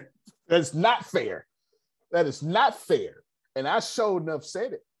not fair. That's not fair. That is not fair. And I sure enough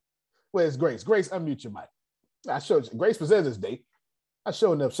said it. Where's Grace? Grace, unmute your mic. I showed you. Grace was there this day. I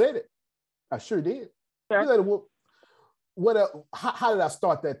sure enough said it. I sure did. Sure. How did I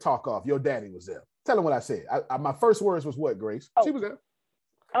start that talk off? Your daddy was there. Tell him what I said. My first words was what, Grace? Oh, she was there.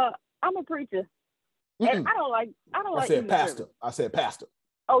 I'm a preacher. And I don't like I said pastor. Service. I said pastor.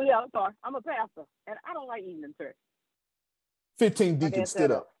 Oh yeah, I'm sorry. I'm a pastor. And I don't like evening church. 15 deacons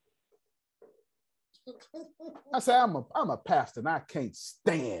stood up. I said, I'm a pastor and I can't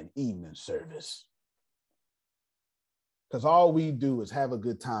stand evening service. Because all we do is have a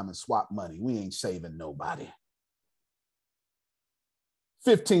good time and swap money. We ain't saving nobody.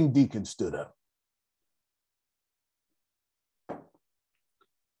 15 deacons stood up.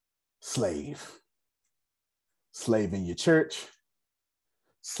 Slave in your church,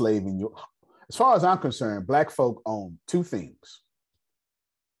 slave in your... As far as I'm concerned, Black folk own two things: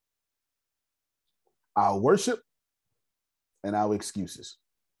 our worship and our excuses.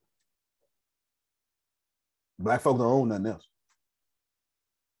 Black folk don't own nothing else.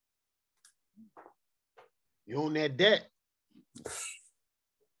 You own that debt.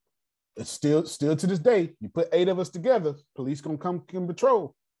 It's still to this day. You put 8 of us together, police gonna come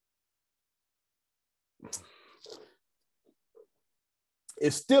patrol.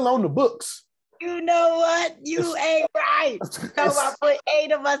 It's still on the books. You know what? You ain't right. So I put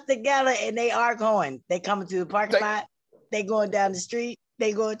 8 of us together and they are going. They coming to the parking lot. They going down the street.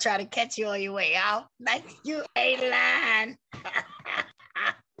 They going to try to catch you on your way out. Like, you ain't lying.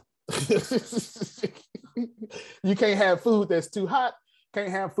 You can't have food that's too hot. Can't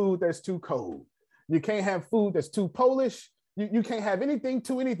have food that's too cold. You can't have food that's too Polish. You can't have anything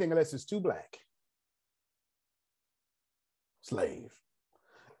to anything unless it's too black. Slave.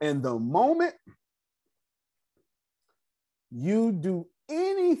 And the moment you do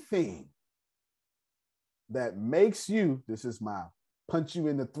anything that makes you, this is my punch you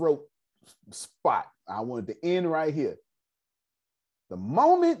in the throat spot. I wanted to end right here. The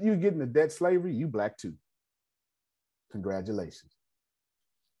moment you get into debt slavery, you black too. Congratulations.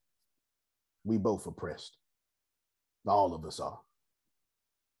 We both oppressed. All of us are.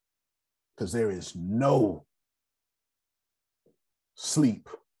 Because there is no sleep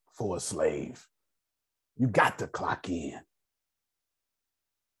for a slave. You got to clock in.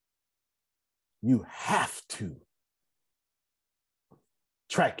 You have to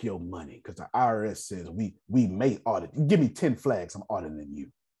track your money because the IRS says we may audit. Give me 10 flags, I'm auditing you.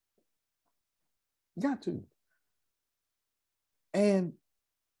 You got to. And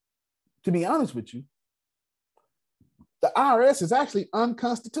to be honest with you, the IRS is actually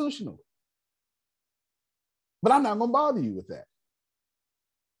unconstitutional. But I'm not going to bother you with that.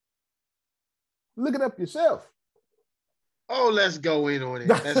 Look it up yourself. Oh, let's go in on it.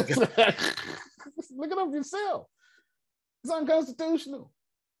 Let's go. Look it up yourself. It's unconstitutional.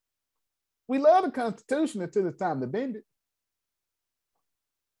 We love the Constitution until it's time to bend it.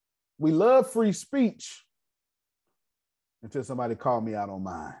 We love free speech until somebody called me out on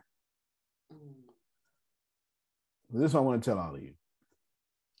mine. This is what I want to tell all of you.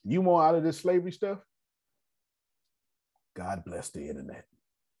 You want out of this slavery stuff? God bless the internet.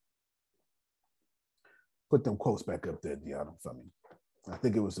 Put them quotes back up there, Deanna, for me. I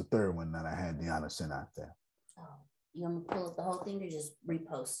think it was the third one that I had Deanna sent out there. Oh, you want me to pull up the whole thing or just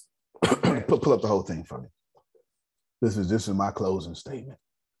repost? Pull up the whole thing for me. This is my closing statement.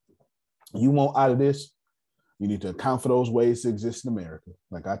 You want out of this, you need to account for those ways to exist in America,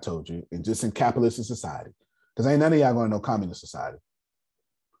 like I told you, and just in capitalist society. Because ain't none of y'all going to know communist society.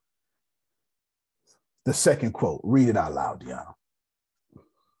 The second quote, read it out loud, Deanna.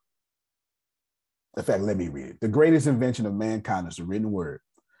 In fact, let me read it. The greatest invention of mankind is the written word.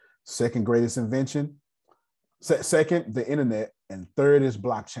 Second greatest invention, second, the internet, and third is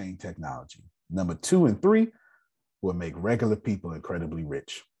blockchain technology. Number 2 and 3 will make regular people incredibly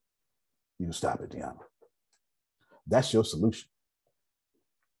rich. You can stop it, Deanna. That's your solution.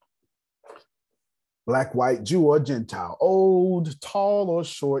 Black, white, Jew, or Gentile, old, tall, or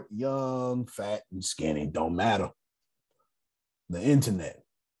short, young, fat, and skinny, don't matter. The internet.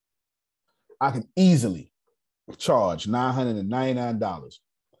 I can easily charge $999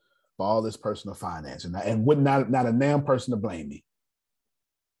 for all this personal finance, and would not a damn person to blame me.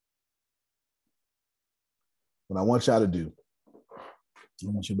 What I want y'all to do, I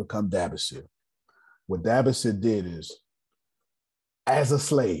want you to become Dabasir. What Dabasir did is, as a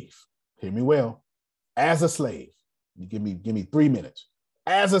slave, hear me well, as a slave, you give me 3 minutes.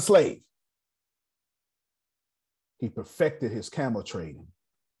 As a slave, he perfected his camel trading.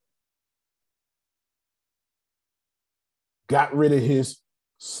 Got rid of his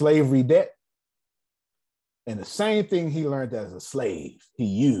slavery debt. And the same thing he learned as a slave, he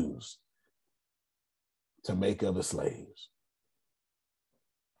used to make other slaves.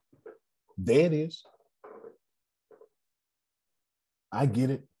 There it is. I get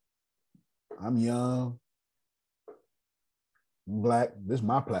it. I'm young, I'm Black. This is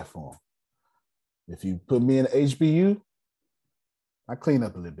my platform. If you put me in an HBU, I clean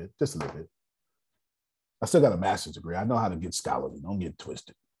up a little bit, just a little bit. I still got a master's degree. I know how to get scholarly. Don't get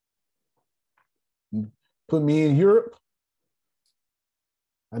twisted. You put me in Europe,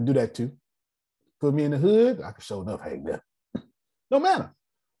 I do that too. Put me in the hood, I can show enough hang there. No matter.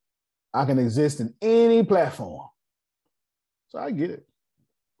 I can exist in any platform. So I get it.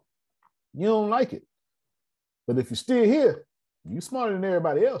 You don't like it. But if you're still here, you're smarter than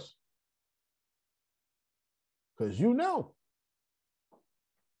everybody else. Because you know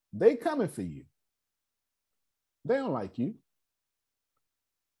they coming for you. They don't like you.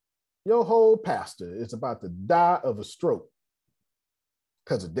 Your whole pastor is about to die of a stroke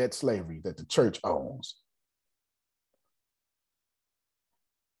because of debt slavery that the church owns.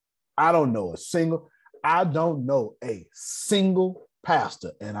 I don't know a single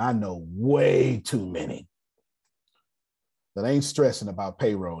pastor, and I know way too many that ain't stressing about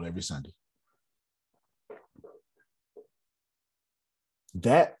payroll every Sunday.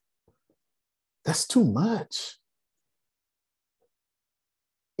 That's too much.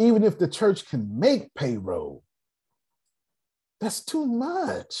 Even if the church can make payroll, that's too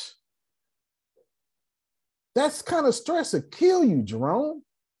much. That's kind of stress that kill you, Jerome.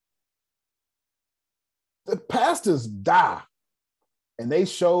 The pastors die, and they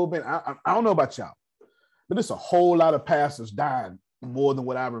show, man, I don't know about y'all. But it's a whole lot of pastors dying more than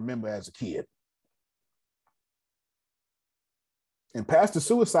what I remember as a kid. And pastor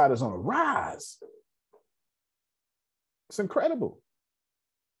suicide is on a rise. It's incredible.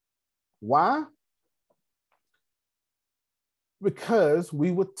 Why? Because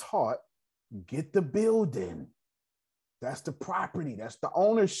we were taught, get the building. That's the property. That's the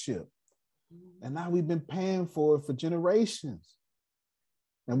ownership. And now we've been paying for it for generations.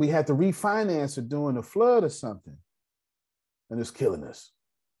 And we had to refinance it during a flood or something. And it's killing us.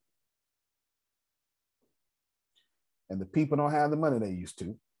 And the people don't have the money they used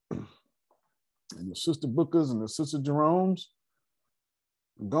to. And the Sister Bookers and the Sister Jeromes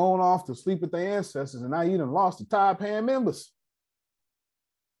are going off to sleep with their ancestors, and now you done lost the tithe-paying members.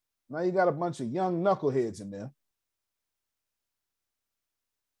 Now you got a bunch of young knuckleheads in there.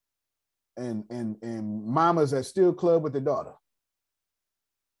 And mamas that still club with their daughter.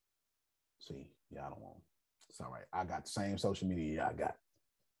 See, yeah, I don't want. It's all right. I got the same social media I got.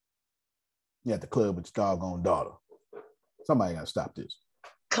 You at the club with your doggone daughter. Somebody got to stop this.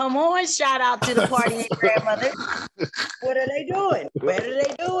 Come on, shout out to the party grandmother. What are they doing? What are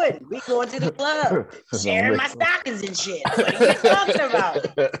they doing? We going to the club, sharing my stockings and shit. What are you talking about?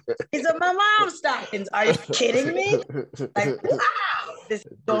 These are my mom's stockings. Are you kidding me? Like, wow, this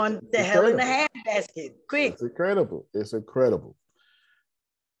is going to hell in the handbasket. Quick. It's incredible. It's incredible.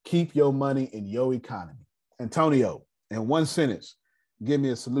 Keep your money in your economy. Antonio, in one sentence, give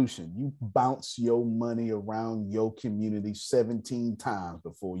me a solution. You bounce your money around your community 17 times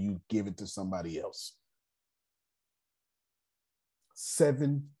before you give it to somebody else.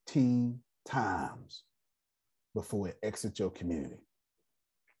 17 times before it exits your community.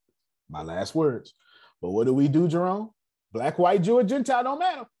 My last words. But what do, Jerome? Black, white, Jew, or Gentile, don't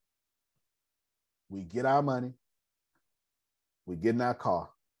matter. We get our money. We get in our car.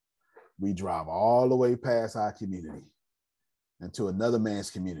 We drive all the way past our community into another man's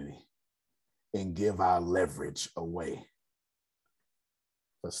community and give our leverage away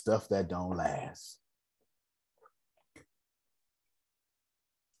for stuff that don't last.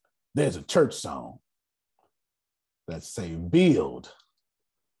 There's a church song that say, build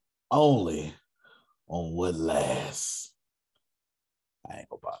only on what lasts. I ain't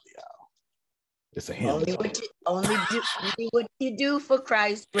gonna bother y'all. It's a hymn. Only what you do for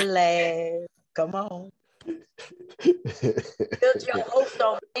Christ will last. Come on. Build your hopes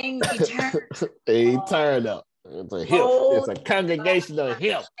on things eternal. Eternal. It's a hymn. It's a congregational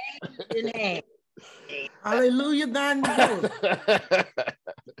hymn. Hallelujah, thine the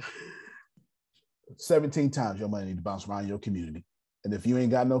 17 times your money need to bounce around your community. And if you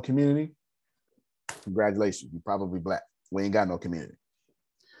ain't got no community, congratulations. You're probably Black. We ain't got no community.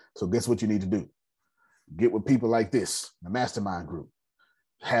 So guess what you need to do? Get with people like this, the mastermind group.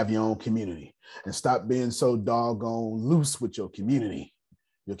 Have your own community and stop being so doggone loose with your community.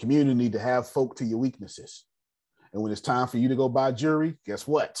 Your community need to have folk to your weaknesses. And when it's time for you to go buy jewelry, guess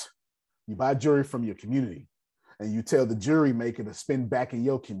what? You buy jewelry from your community and you tell the jewelry maker to spend back in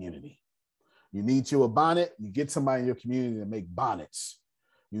your community. You need you a bonnet, you get somebody in your community to make bonnets.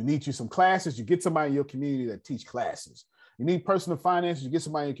 You need you some classes, you get somebody in your community that teach classes. You need personal finances, you get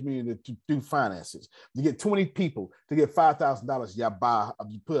somebody in your community to do finances. You get 20 people to get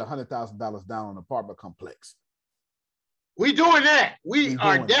 $5,000, you put $100,000 down on an apartment complex. We doing that. We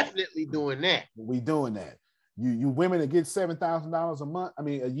are definitely doing that. We doing that. You women that get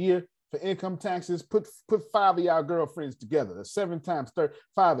 $7,000 a year for income taxes, put 5 of y'all girlfriends together. That's 7 times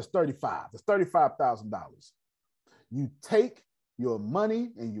 5 is 35. That's $35,000. You take your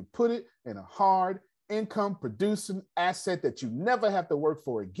money and you put it in a hard income producing asset that you never have to work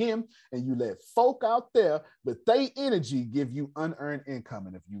for again, and you let folk out there with their energy give you unearned income.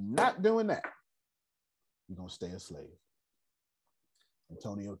 And if you're not doing that, you're gonna stay a slave.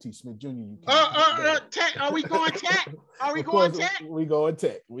 Antonio T. Smith Jr. Tech. Are we going tech? Are we going tech? We going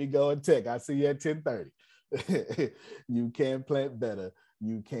tech. We going tech. I see you at 10:30. You can plant better.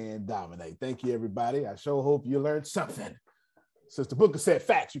 You can dominate. Thank you, everybody. I sure hope you learned something. Sister Booker said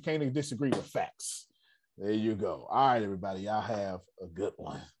facts. You can't even disagree with facts. There you go. All right, everybody. Y'all have a good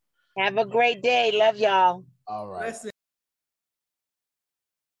one. Have a great day. Love y'all. All right.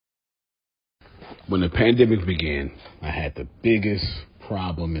 When the pandemic began, I had the biggest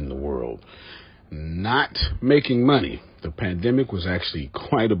problem in the world. Not making money. The pandemic was actually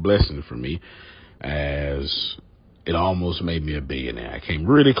quite a blessing for me, as it almost made me a billionaire. I came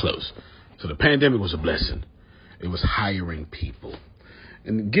really close. So the pandemic was a blessing. It was hiring people.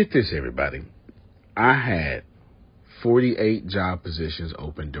 And get this, everybody. I had 48 job positions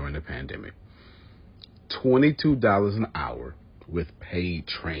open during the pandemic. $22 an hour with paid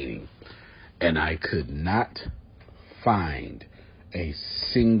training. and I could not find a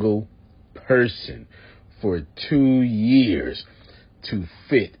single person for 2 years to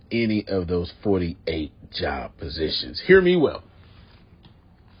fit any of those 48 job positions. Hear me well.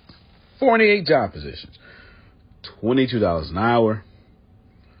 48 job positions, $22 an hour,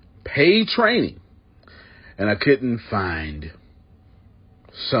 paid training, and I couldn't find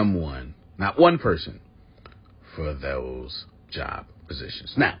someone, not one person, for those job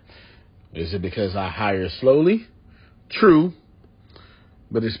positions. Now, is it because I hire slowly? True,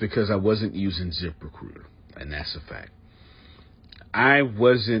 but it's because I wasn't using ZipRecruiter, and that's a fact. I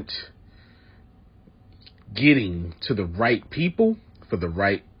wasn't getting to the right people for the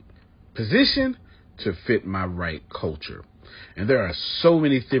right position to fit my right culture. And there are so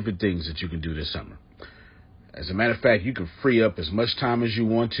many different things that you can do this summer. As a matter of fact, you can free up as much time as you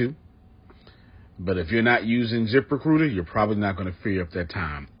want to. But if you're not using ZipRecruiter, you're probably not going to free up that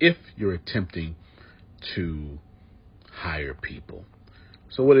time if you're attempting to hire people.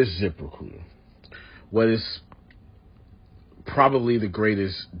 So what is ZipRecruiter? What is probably the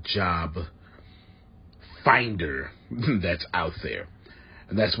greatest job finder that's out there.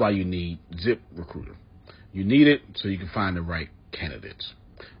 And that's why you need ZipRecruiter. You need it so you can find the right candidates.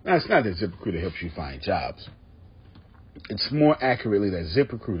 Now, it's not that ZipRecruiter helps you find jobs. It's more accurately that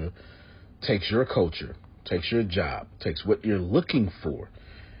ZipRecruiter takes your culture, takes your job, takes what you're looking for,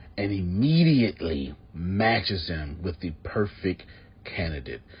 and immediately matches them with the perfect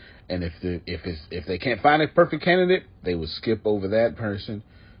candidate. And if they can't find a perfect candidate, they will skip over that person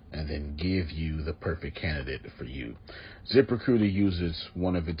and then give you the perfect candidate for you. ZipRecruiter uses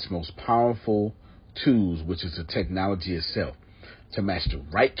one of its most powerful tools, which is the technology itself, to match the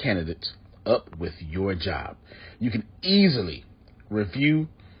right candidates up with your job. You can easily review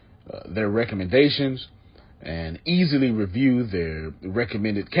their recommendations and easily review their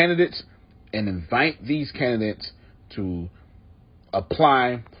recommended candidates and invite these candidates to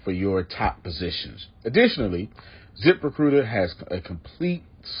apply for your top positions. Additionally, ZipRecruiter has a complete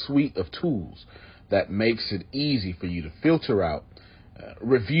suite of tools that makes it easy for you to filter out,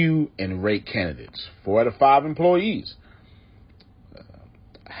 review, and rate candidates. 4 out of 5 employees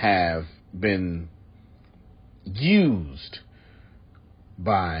have been used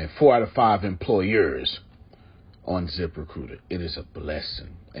by 4 out of 5 employers on ZipRecruiter. It is a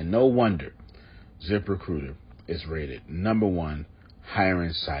blessing. And no wonder ZipRecruiter is rated #1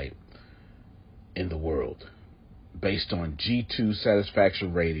 hiring site in the world based on G2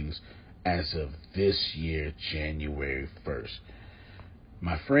 satisfaction ratings as of this year, January 1st.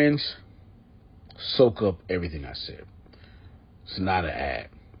 My friends, soak up everything I said. It's not an ad.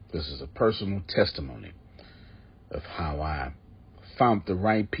 This is a personal testimony of how I found the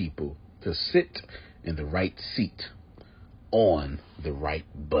right people to sit in the right seat on the right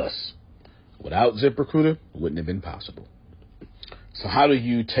bus. Without ZipRecruiter, it wouldn't have been possible. So how do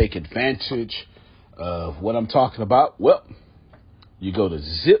you take advantage of what I'm talking about? Well, you go to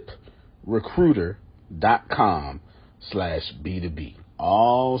ZipRecruiter.com/B2B.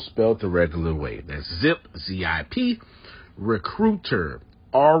 All spelled the regular way. That's Zip, Z-I-P, Recruiter,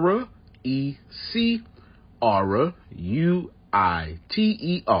 Aura, E-C, Aura, U-I-T-E-R.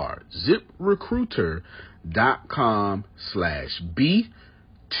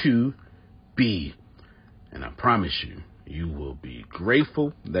 ZipRecruiter.com/B2B. And I promise you, you will be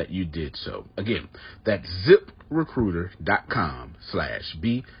grateful that you did so. Again, that's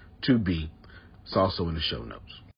ZipRecruiter.com/B2B. It's also in the show notes.